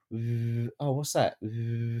 wouldn't it? Oh, what's that?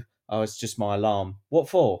 Oh, it's just my alarm. What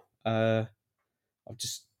for? I'm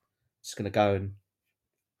just gonna go and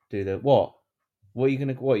do the what? What are you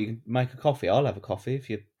gonna? What, you can make a coffee? I'll have a coffee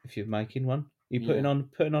if you're making one. You putting on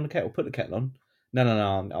a kettle? Put the kettle on. No.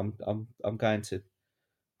 I'm going to.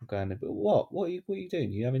 But what? What are you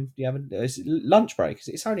doing? You having? It's lunch break.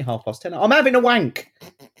 It's only 10:30. I'm having a wank.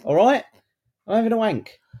 All right. I'm having a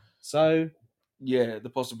wank. So. Yeah, the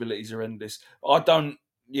possibilities are endless. I don't.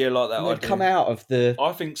 Yeah, like that. They'd come out of the.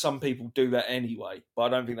 I think some people do that anyway, but I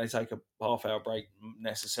don't think they take a half-hour break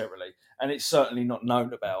necessarily, and it's certainly not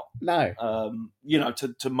known about. No.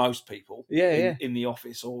 To most people. Yeah, in the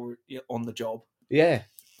office or on the job. Yeah.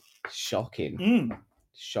 Shocking.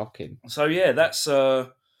 Shocking. So yeah, that's. That's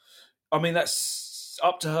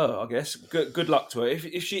up to her, I guess. Good luck to her.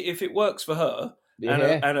 If it works for her.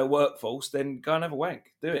 And her workforce, then go and have a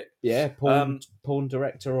wank. Do it. Yeah, porn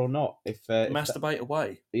director or not. If masturbate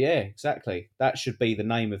away. Yeah, exactly. That should be the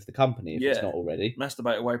name of the company if it's not already.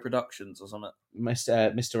 Masturbate Away Productions or something.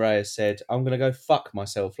 Mr. A has said, "I'm going to go fuck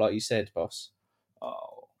myself," like you said, boss.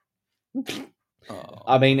 Oh.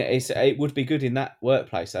 I mean, it would be good in that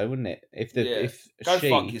workplace, though, wouldn't it? Go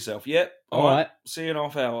fuck yourself. Yep. All right. See you in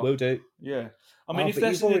half hour. Will do. Yeah. I mean, if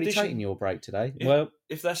that's you've already taken your break today.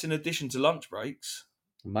 If that's in addition to lunch breaks,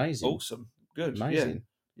 amazing, awesome, good, amazing,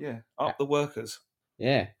 yeah. Up the workers,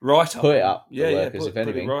 yeah, right up, put it up, yeah, workers, if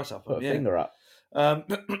anything, put it right up, put a finger up,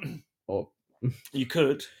 or you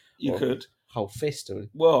could, whole fist, or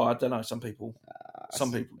well, I don't know. Some people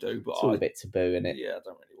do, but it's all a bit taboo, isn't it? Yeah, I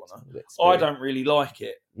don't really want corner. I don't really like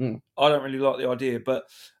it. I don't really like the idea, but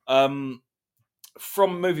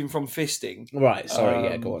from moving from fisting, right?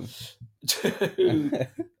 Sorry, go on. To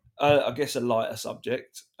I guess a lighter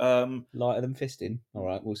subject. Lighter than fisting. All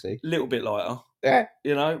right, we'll see. A little bit lighter. Yeah.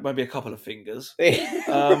 Maybe a couple of fingers.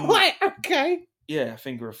 Right, okay. Yeah, a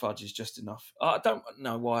finger of fudge is just enough. I don't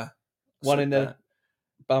know why. One in the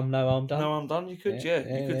bum, no harm done. No harm done. You could,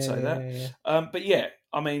 you could say that. But yeah,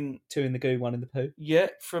 I mean, 2 in the goo, 1 in the poo. Yeah,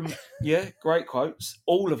 great quotes,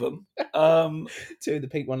 all of them. 2 in the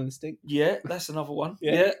pink, 1 in the stink. Yeah, that's another one.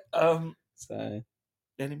 Yeah. So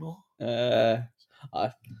any more? You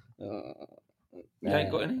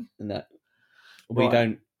ain't got any? No. We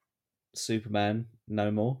don't Superman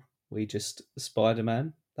no more. We just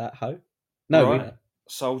Spider-Man, that hoe. No, we don't.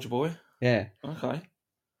 Soldier Boy. Yeah. Okay.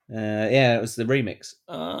 It was the remix.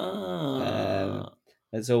 Ah.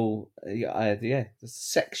 It's all the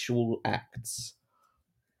sexual acts.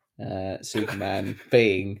 Superman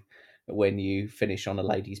being when you finish on a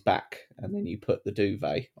lady's back and then you put the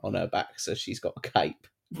duvet on her back so she's got a cape.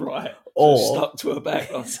 Right. Or so stuck to her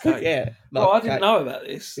back like a cape. Yeah. Like I didn't know about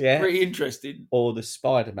this. Yeah. Pretty interesting. Or the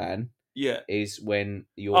Spider-Man. Yeah. Is when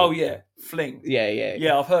you're... Oh, yeah. Fling. Yeah.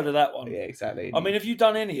 Yeah, I've heard of that one. Yeah, exactly. I mean, have you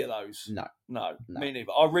done any of those? No. Me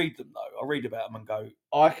neither. I read them, though. I read about them and go...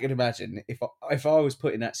 I can imagine if I was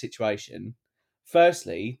put in that situation,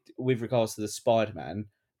 firstly, with regards to the Spider-Man,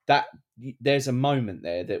 that there's a moment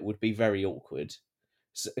there that would be very awkward.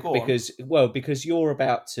 Because you're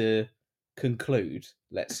about to conclude,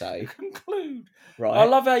 let's say. Conclude? Right. I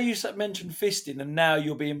love how you mentioned fisting and now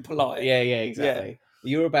you're being polite. Yeah, exactly. Yeah.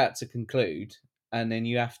 You're about to conclude, and then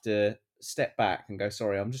you have to step back and go,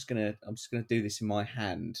 "Sorry, I'm just gonna do this in my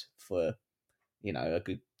hand for, a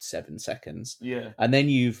good 7 seconds." Yeah. And then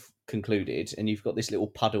you've concluded, and you've got this little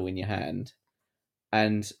puddle in your hand,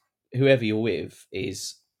 and whoever you're with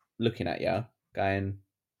is looking at you, going,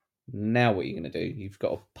 "Now what are you gonna do? You've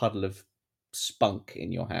got a puddle of spunk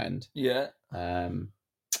in your hand." Yeah.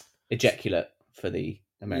 Ejaculate for the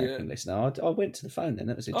American listener. I went to the phone then.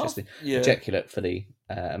 That was interesting. Ejaculate for the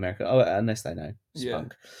American. Oh, unless they know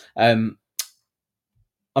spunk. Yeah.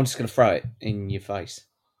 I'm just going to throw it in your face.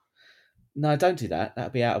 No, don't do that.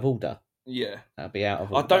 That'd be out of order. Yeah. That'd be out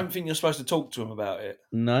of order. I don't think you're supposed to talk to them about it.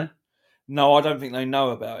 No? No, I don't think they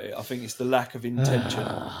know about it. I think it's the lack of intention.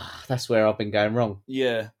 That's where I've been going wrong.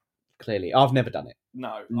 Yeah. Clearly. I've never done it.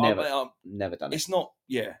 No. Never done it. It's not...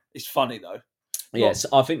 Yeah. It's funny, though. Yes,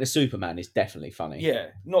 I think the Superman is definitely funny. Yeah,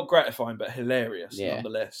 not gratifying, but hilarious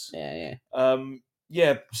nonetheless. Yeah.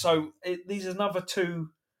 So these are another 2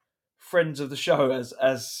 friends of the show,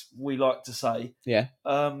 as we like to say. Yeah.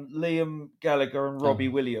 Liam Gallagher and Robbie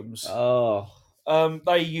Williams.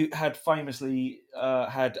 They had famously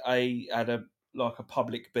had a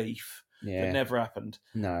public beef. Yeah. That never happened.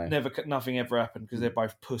 No. Nothing ever happened because they're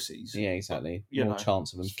both pussies. Yeah, exactly. More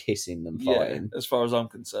chance of them kissing than fighting. Yeah, as far as I'm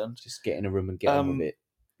concerned. Just get in a room and get on with it.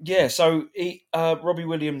 Yeah, so Robbie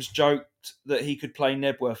Williams joked that he could play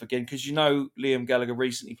Nebworth again because Liam Gallagher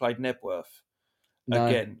recently played Nebworth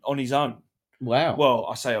again on his own. Wow. Well,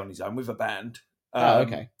 I say on his own with a band.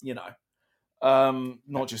 Okay.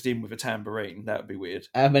 Not just him with a tambourine. That would be weird.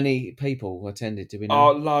 How many people attended? Do we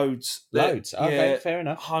know? Loads. Loads. Okay, fair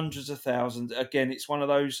enough. Hundreds of thousands. Again, it's one of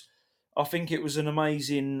those. I think it was an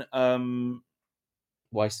amazing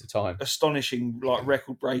waste of time. Astonishing,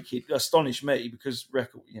 record breaking. Astonished me because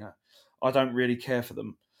I don't really care for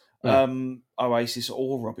them. No. Oasis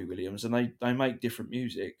or Robbie Williams, and they make different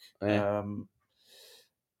music. Yeah.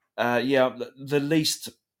 The least.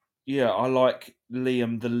 Yeah, I like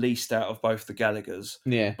Liam the least out of both the Gallaghers.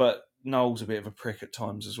 Yeah. But Noel's a bit of a prick at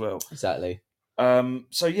times as well. Exactly.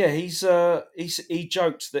 So yeah, he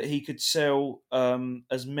joked that he could sell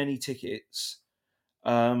as many tickets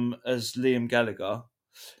as Liam Gallagher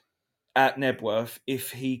at Nebworth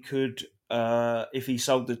if he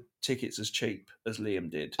sold the tickets as cheap as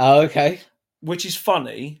Liam did. Oh, okay. Which is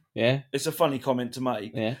funny. Yeah. It's a funny comment to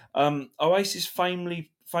make. Yeah. Oasis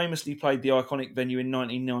famously played the iconic venue in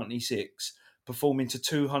 1996, performing to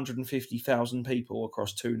 250,000 people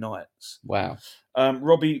across 2 nights. Wow.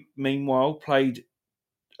 Robbie, meanwhile, played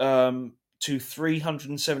to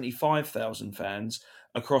 375,000 fans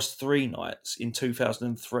across 3 nights in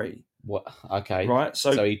 2003. What? Okay. Right.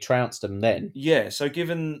 So he trounced them then. Yeah. So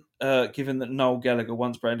given that Noel Gallagher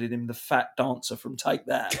once branded him the fat dancer from Take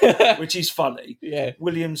That, which is funny. Yeah.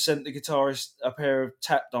 Williams sent the guitarist a pair of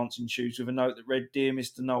tap dancing shoes with a note that read, "Dear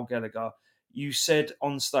Mr. Noel Gallagher, you said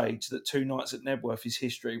on stage that 2 nights at Nebworth is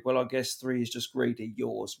history. Well, I guess 3 is just greedy.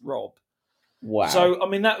 Yours, Rob." Wow. So I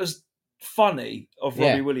mean that was funny of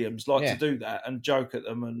Robbie Williams, to do that and joke at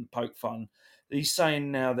them and poke fun. he's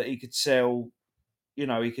saying now that he could sell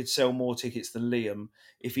more tickets than Liam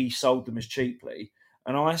if he sold them as cheaply.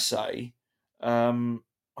 And I say, I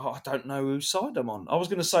don't know whose side I'm on. I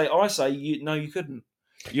say, you couldn't.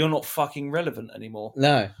 You're not fucking relevant anymore.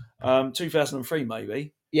 No. 2003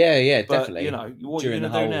 maybe. Yeah, But, definitely. what During you're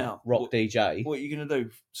going to do now? Rock DJ. What are you going to do?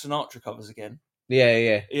 Sinatra covers again?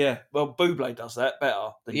 Yeah. Yeah, well, Bublé does that better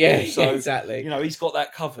than Yeah, you. So, exactly. He's got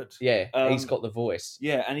that covered. Yeah, he's got the voice.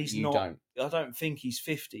 Yeah, and he's not. Don't. I don't think he's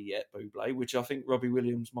 50 yet, Bublé, which I think Robbie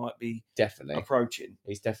Williams might be definitely approaching.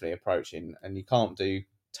 He's definitely approaching, and you can't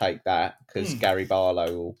take that because Gary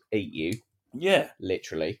Barlow will eat you. Yeah,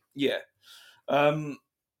 literally. Yeah,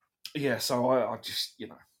 yeah. So I just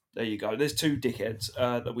there you go. There's two dickheads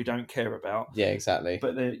that we don't care about. Yeah, exactly.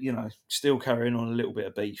 But they're still carrying on a little bit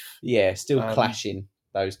of beef. Yeah, still clashing.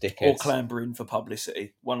 Those dickheads. Or clambering for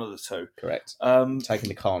publicity. One of the two. Correct. Taking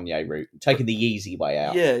the Kanye route. Taking the Yeezy way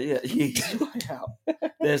out. Yeah. Yeezy way out.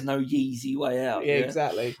 There's no Yeezy way out. Yeah,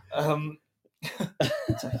 exactly. Taking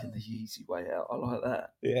the Yeezy way out. I like that.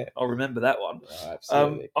 Yeah. I'll remember that one. Oh,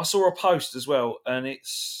 absolutely. I saw a post as well, and it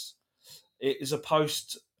is a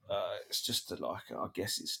post. It's just I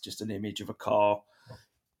guess it's just an image of a car.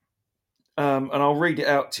 And I'll read it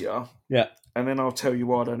out to you. Yeah. And then I'll tell you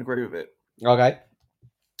why I don't agree with it. Okay.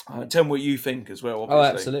 Tell me what you think as well, obviously. Oh,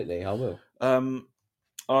 absolutely. I will.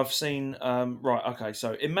 I've seen... right, okay.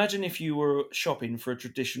 So imagine if you were shopping for a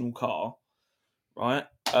traditional car, right?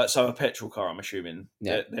 So a petrol car, I'm assuming.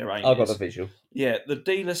 Yeah. Their aim I've got the visual. Yeah, the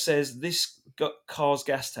dealer says this car's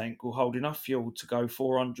gas tank will hold enough fuel to go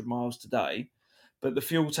 400 miles today, but the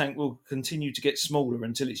fuel tank will continue to get smaller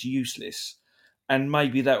until it's useless. And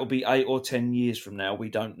maybe that will be 8 or 10 years from now. We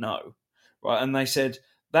don't know. Right? And they said...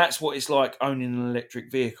 That's what it's like owning an electric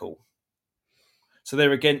vehicle. So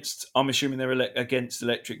they're against. I'm assuming they're against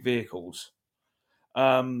electric vehicles.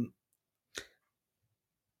 Go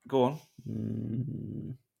on.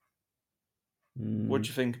 What do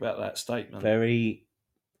you think about that statement?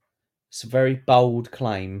 It's a very bold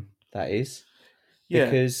claim. That is,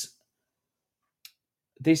 because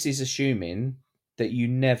this is assuming that you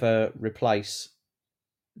never replace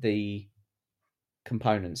the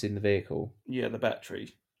components in the vehicle. Yeah, the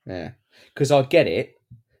battery. Yeah, because I get it.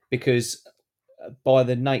 Because by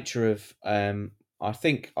the nature of, I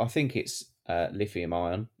think it's lithium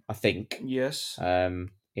ion. I think yes. In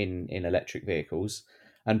electric vehicles,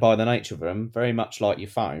 and by the nature of them, very much like your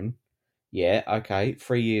phone. Yeah, okay.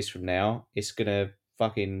 3 years from now, it's gonna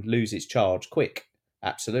fucking lose its charge quick.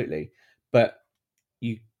 Absolutely, but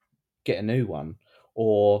you get a new one,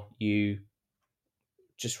 or you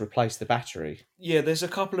just replace the battery. Yeah, there's a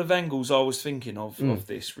couple of angles I was thinking of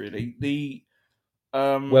this, really. The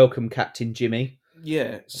welcome, Captain Jimmy.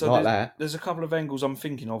 Yeah, so like there's a couple of angles I'm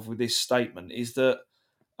thinking of with this statement. Is that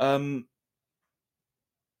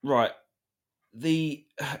right?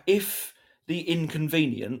 If the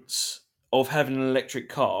inconvenience of having an electric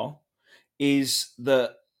car is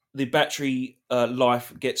that the battery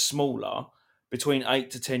life gets smaller between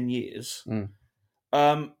 8 to 10 years,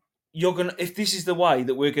 you're gonna. If this is the way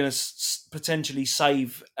that we're gonna potentially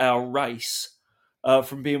save our race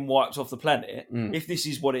from being wiped off the planet, if this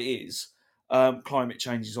is what it is, climate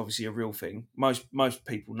change is obviously a real thing. Most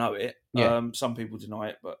people know it. Yeah. Some people deny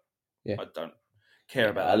it, but yeah. I don't care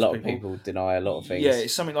about a those lot people. of people deny a lot of things. Yeah,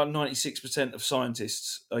 it's something like 96% of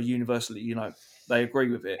scientists are universally, they agree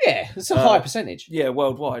with it. Yeah, it's a high percentage. Yeah,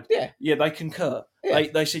 worldwide. Yeah, they concur. Yeah.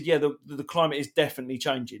 They said, the climate is definitely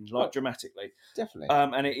changing, dramatically. Definitely.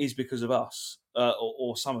 And it is because of us,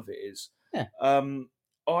 or some of it is. Yeah.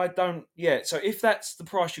 I don't. Yeah. So if that's the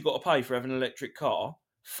price you've got to pay for having an electric car,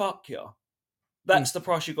 fuck yeah. That's the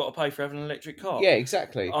price you've got to pay for having an electric car. Yeah,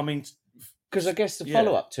 exactly. I mean, because I guess the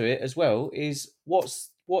follow up to it as well is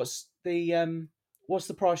what's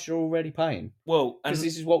the price you're already paying? Well, because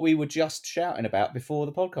this is what we were just shouting about before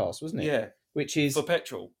the podcast, wasn't it? Yeah. Which is for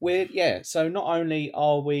petrol. So not only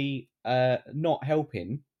are we not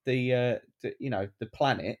helping the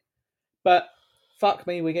planet, but fuck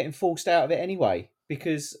me, we're getting forced out of it anyway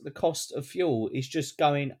because the cost of fuel is just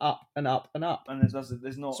going up and up and up. And there's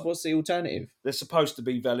not. So what's the alternative? There's supposed to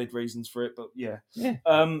be valid reasons for it, but yeah. Yeah.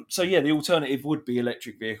 So yeah, the alternative would be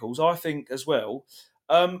electric vehicles. I think as well.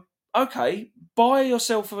 Okay, buy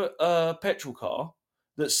yourself a petrol car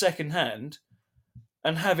that's second hand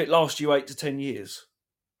and have it last you 8 to 10 years.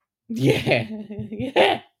 Yeah.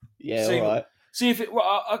 Yeah, see, all right. See if it...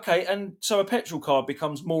 Okay, and so a petrol car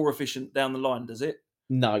becomes more efficient down the line, does it?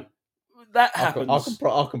 No. That happens.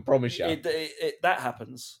 I can promise you. That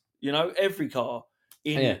happens. Every car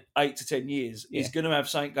in 8 to 10 years is going to have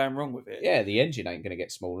something going wrong with it. Yeah, the engine ain't going to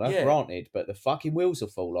get smaller, granted, but the fucking wheels will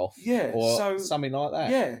fall off. Yeah, or so, something like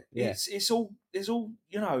that. Yeah, it's all it's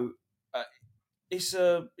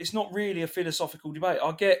not really a philosophical debate.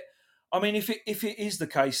 I mean, if it is the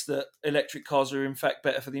case that electric cars are in fact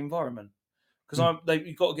better for the environment, because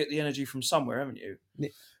you've got to get the energy from somewhere, haven't you?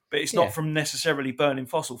 But it's not from necessarily burning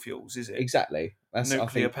fossil fuels, is it? Exactly. That's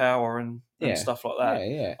nuclear power and stuff like that.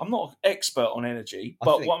 Yeah. I'm not an expert on energy,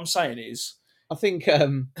 but what I'm saying is, I think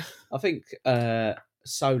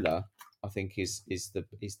solar, I think is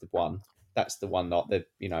the one. That's the one, not the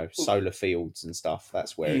solar fields and stuff.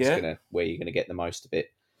 That's where where you're gonna get the most of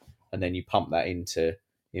it, and then you pump that into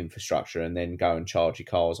infrastructure and then go and charge your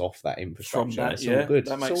cars off that infrastructure. From that, it's all good.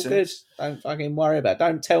 That makes sense. Good. Don't fucking worry about it.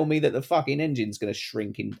 Don't tell me that the fucking engine's going to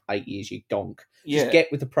shrink in 8 years, you donk. Just get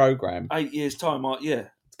with the program. 8 years' time,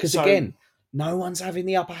 Because again, no one's having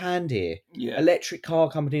the upper hand here. Yeah. Electric car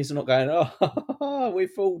companies are not going, oh, we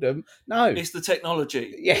fooled them. No. It's the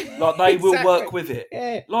technology. Yeah. Like, they will work with it.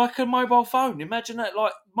 Yeah. Like a mobile phone. Imagine that.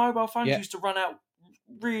 Like, mobile phones used to run out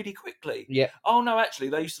really quickly. Yeah. Oh no, actually,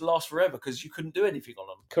 they used to last forever because you couldn't do anything on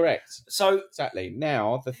them. Correct. So exactly.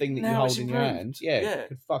 Now the thing that you hold in your hand,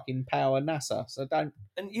 could fucking power NASA. So don't.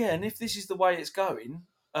 And if this is the way it's going,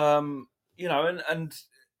 and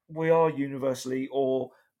we are universally,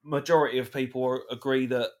 or majority of people agree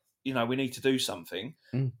that we need to do something.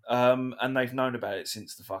 And they've known about it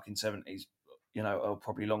since the fucking 70s. Or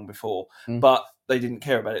probably long before, but they didn't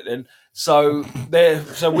care about it then. So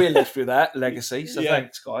we're left with that legacy. So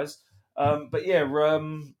thanks, guys. But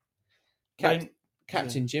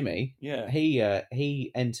Captain Jimmy,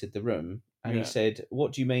 he entered the room and he said,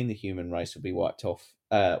 "What do you mean the human race will be wiped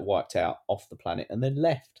out off the planet?" And then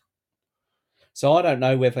left. So I don't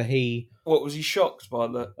know whether what was he shocked by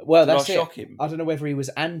the? Well, that's it. Shock him? I don't know whether he was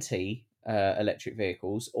anti electric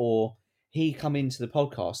vehicles or. He come into the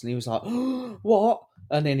podcast and he was like, oh, what?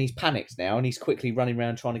 And then he's panicked now and he's quickly running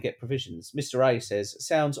around trying to get provisions. Mr. A says,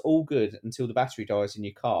 sounds all good until the battery dies in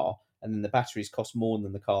your car and then the batteries cost more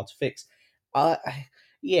than the car to fix.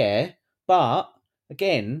 Yeah, but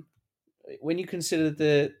again, when you consider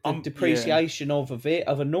the depreciation of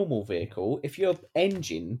a normal vehicle, if your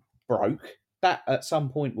engine broke, that at some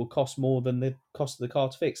point will cost more than the cost of the car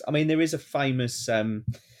to fix. I mean, there is a famous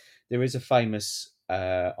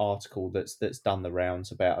article that's done the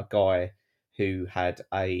rounds about a guy who had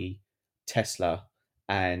a Tesla,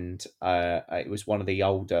 and it was one of the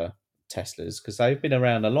older Teslas because they've been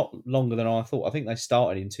around a lot longer than I thought. I think they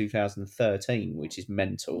started in 2013, which is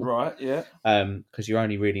mental, right? Yeah, because you're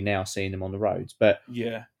only really now seeing them on the roads. But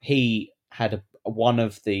he had one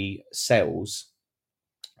of the cells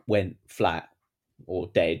went flat or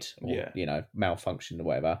dead, or malfunctioned or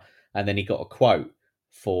whatever, and then he got a quote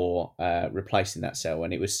for replacing that cell,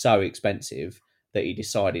 and it was so expensive that he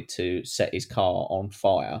decided to set his car on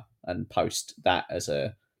fire and post that as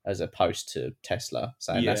a post to Tesla,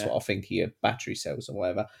 saying that's what I think of your battery cells or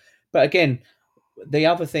whatever. But again, the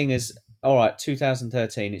other thing is, all right,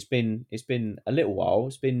 2013, it's been a little while,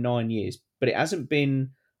 it's been 9 years, but it hasn't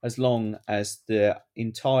been as long as the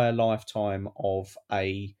entire lifetime of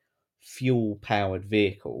a fuel powered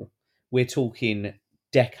vehicle. We're talking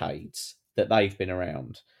decades that they've been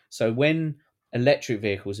around. So when electric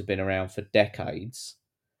vehicles have been around for decades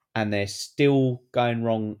and they're still going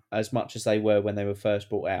wrong as much as they were when they were first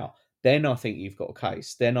brought out, then I think you've got a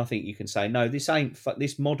case. Then I think you can say, no, this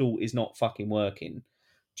model is not fucking working.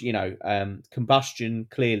 Combustion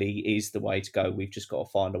clearly is the way to go. We've just got to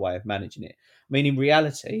find a way of managing it. I mean, in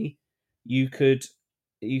reality, you could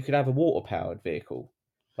have a water powered vehicle.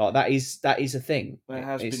 Like that is a thing. It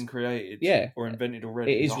has been created, or invented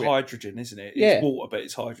already. It is hydrogen, isn't it? It's water, but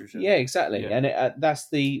it's hydrogen. Yeah, exactly. Yeah. And that's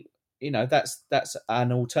that's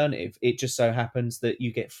an alternative. It just so happens that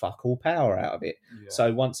you get fuck all power out of it. Yeah.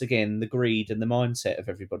 So once again, the greed and the mindset of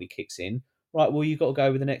everybody kicks in. Right, well, you've got to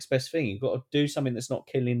go with the next best thing. You've got to do something that's not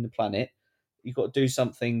killing the planet. You've got to do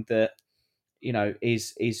something that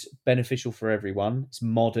is beneficial for everyone. It's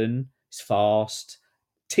modern. It's fast.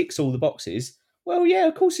 Ticks all the boxes. Well, yeah,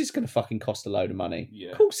 of course it's going to fucking cost a load of money.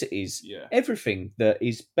 Yeah. Of course it is. Yeah. Everything that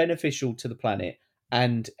is beneficial to the planet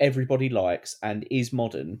and everybody likes and is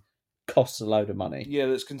modern costs a load of money. Yeah,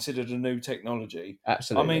 that's considered a new technology.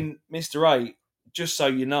 Absolutely. I mean, Mr. A, just so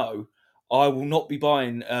you know, I will not be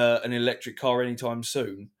buying an electric car anytime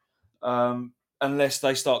soon unless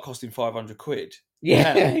they start costing 500 quid.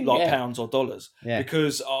 Yeah. Pounds or dollars. Yeah.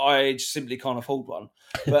 Because I simply can't afford one.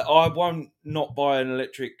 But I won't not buy an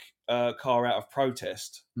electric car out of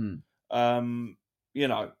protest. But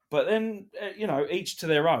then, each to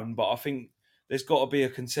their own. But I think there's got to be a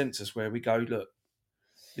consensus where we go, look,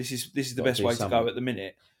 This is the best way to go at the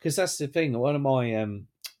minute. Because that's the thing. One of my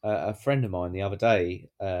a friend of mine the other day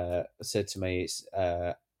said to me,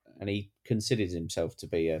 and he considers himself to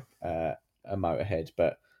be a motorhead,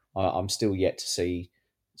 but I'm still yet to see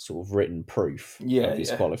sort of written proof of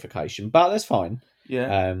his qualification. But that's fine.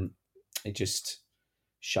 Yeah. It just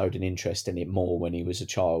showed an interest in it more when he was a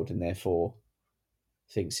child, and therefore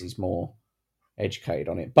thinks he's more educated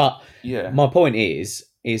on it. But my point is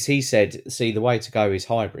he said, see, the way to go is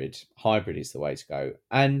hybrid. Hybrid is the way to go.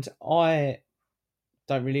 And I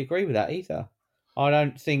don't really agree with that either. I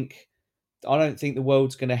don't think the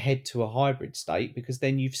world's going to head to a hybrid state, because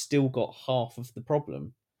then you've still got half of the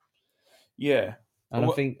problem. Yeah. And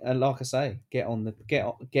I think, like I say, get on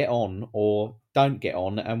or don't get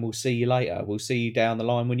on, and we'll see you later. We'll see you down the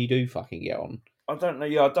line when you do fucking get on. I don't know.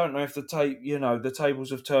 Yeah, I don't know if the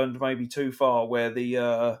tables have turned maybe too far where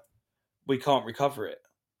we can't recover it.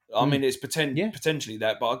 I mean, it's potentially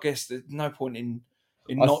that, but I guess there's no point in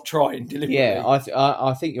not trying deliberately. Yeah,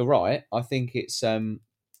 I think you're right. I think it's I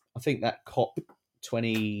think that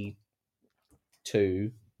COP22,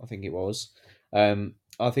 I think it was. I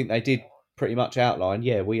think they did pretty much outline.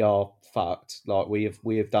 Yeah, we are fucked. Like we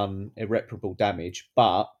have done irreparable damage,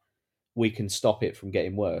 but we can stop it from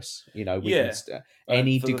getting worse. You know, we can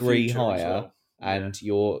any degree higher, and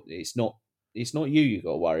it's not you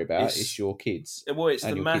got to worry about. It's your kids. Well, it's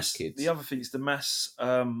the mass. Kids. The other thing is the mass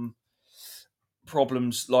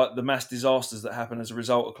problems, like the mass disasters that happen as a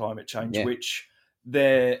result of climate change, which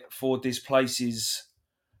therefore displaces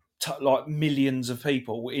like millions of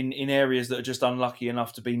people in areas that are just unlucky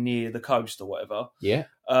enough to be near the coast or whatever. Yeah.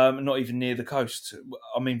 Not even near the coast.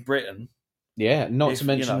 I mean, Britain. Yeah, not to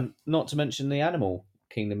mention the animal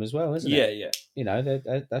kingdom as well, isn't it? Yeah. You know,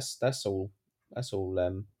 that's all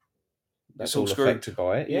affected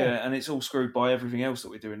by it. Yeah, and it's all screwed by everything else that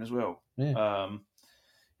we're doing as well. Yeah.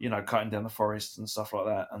 Cutting down the forests and stuff like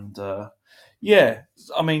that. And I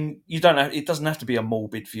mean, it doesn't have to be a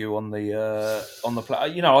morbid view on the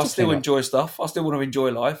planet. I still enjoy stuff. I still want to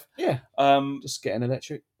enjoy life. Yeah. Just get an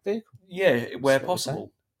electric vehicle. Yeah, where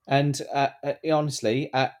possible. And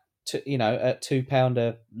honestly, at £2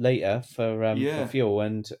 a litre for fuel,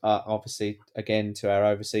 and obviously, again, to our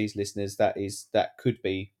overseas listeners, that could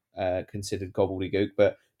be considered gobbledygook,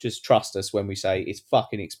 but just trust us when we say it's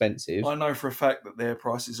fucking expensive. I know for a fact that their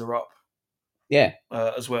prices are up. Yeah.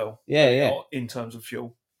 As well. Yeah. In terms of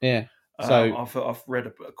fuel. Yeah. So I've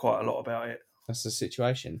read quite a lot about it. That's the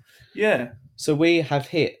situation. Yeah. So we have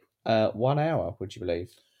hit 1 hour. Would you believe?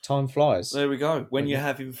 Time flies. There we go. When you're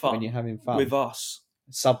having fun with us.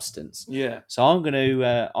 Substance. Yeah. So I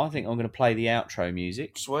think I'm gonna play the outro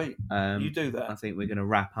music. Sweet. You do that. I think we're gonna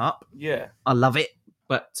wrap up. Yeah. I love it,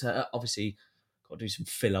 but obviously got to do some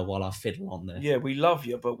filler while I fiddle on there. Yeah, we love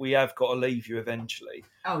you, but we have got to leave you eventually.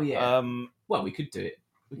 Oh yeah. Well, we could do it.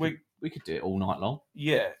 We could do it all night long.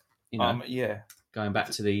 Yeah. Going back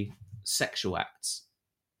to the sexual acts,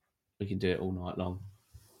 we can do it all night long.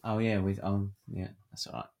 Oh yeah, that's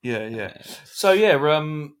all right. Yeah. So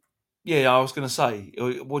I was going to say,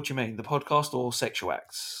 what do you mean, the podcast or sexual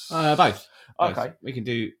acts? Both. Okay, we can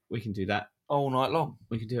do that all night long.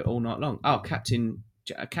 We can do it all night long. Oh, Captain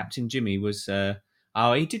Jimmy was.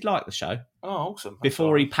 He did like the show. Oh, awesome!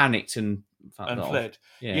 Before he panicked and fled.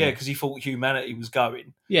 Yeah, because he thought humanity was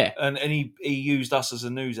going. Yeah, and he used us as a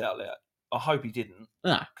news outlet. I hope he didn't.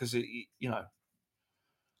 Because I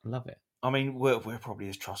love it. I mean, we're probably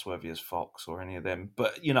as trustworthy as Fox or any of them,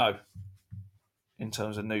 but in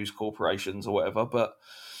terms of news corporations or whatever. But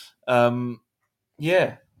so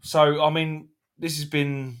I mean, this has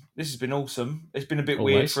been awesome. It's been a bit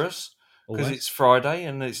weird for us because it's Friday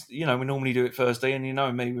and it's we normally do it Thursday, and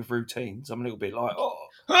me with routines, I'm a little bit like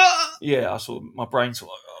I my brain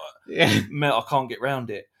sort of I can't get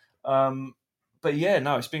round it. But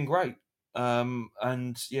it's been great.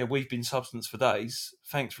 And we've been Substance for days.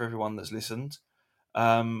 Thanks for everyone that's listened.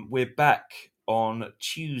 We're back on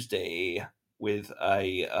Tuesday with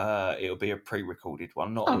it'll be a pre-recorded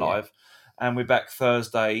one, not live. And we're back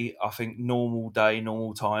Thursday, I think normal day,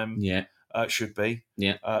 normal time. Yeah. Should be.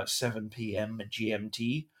 Yeah. 7 p.m.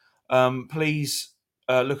 GMT. Please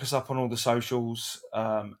look us up on all the socials,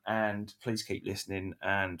 and please keep listening,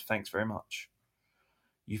 and thanks very much.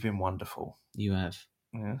 You've been wonderful. You have.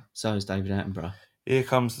 Yeah. So is David Attenborough. Here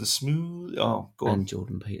comes the smooth. Oh, go on. And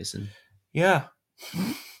Jordan Peterson. Yeah.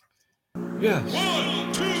 Yes.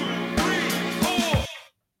 1, 2,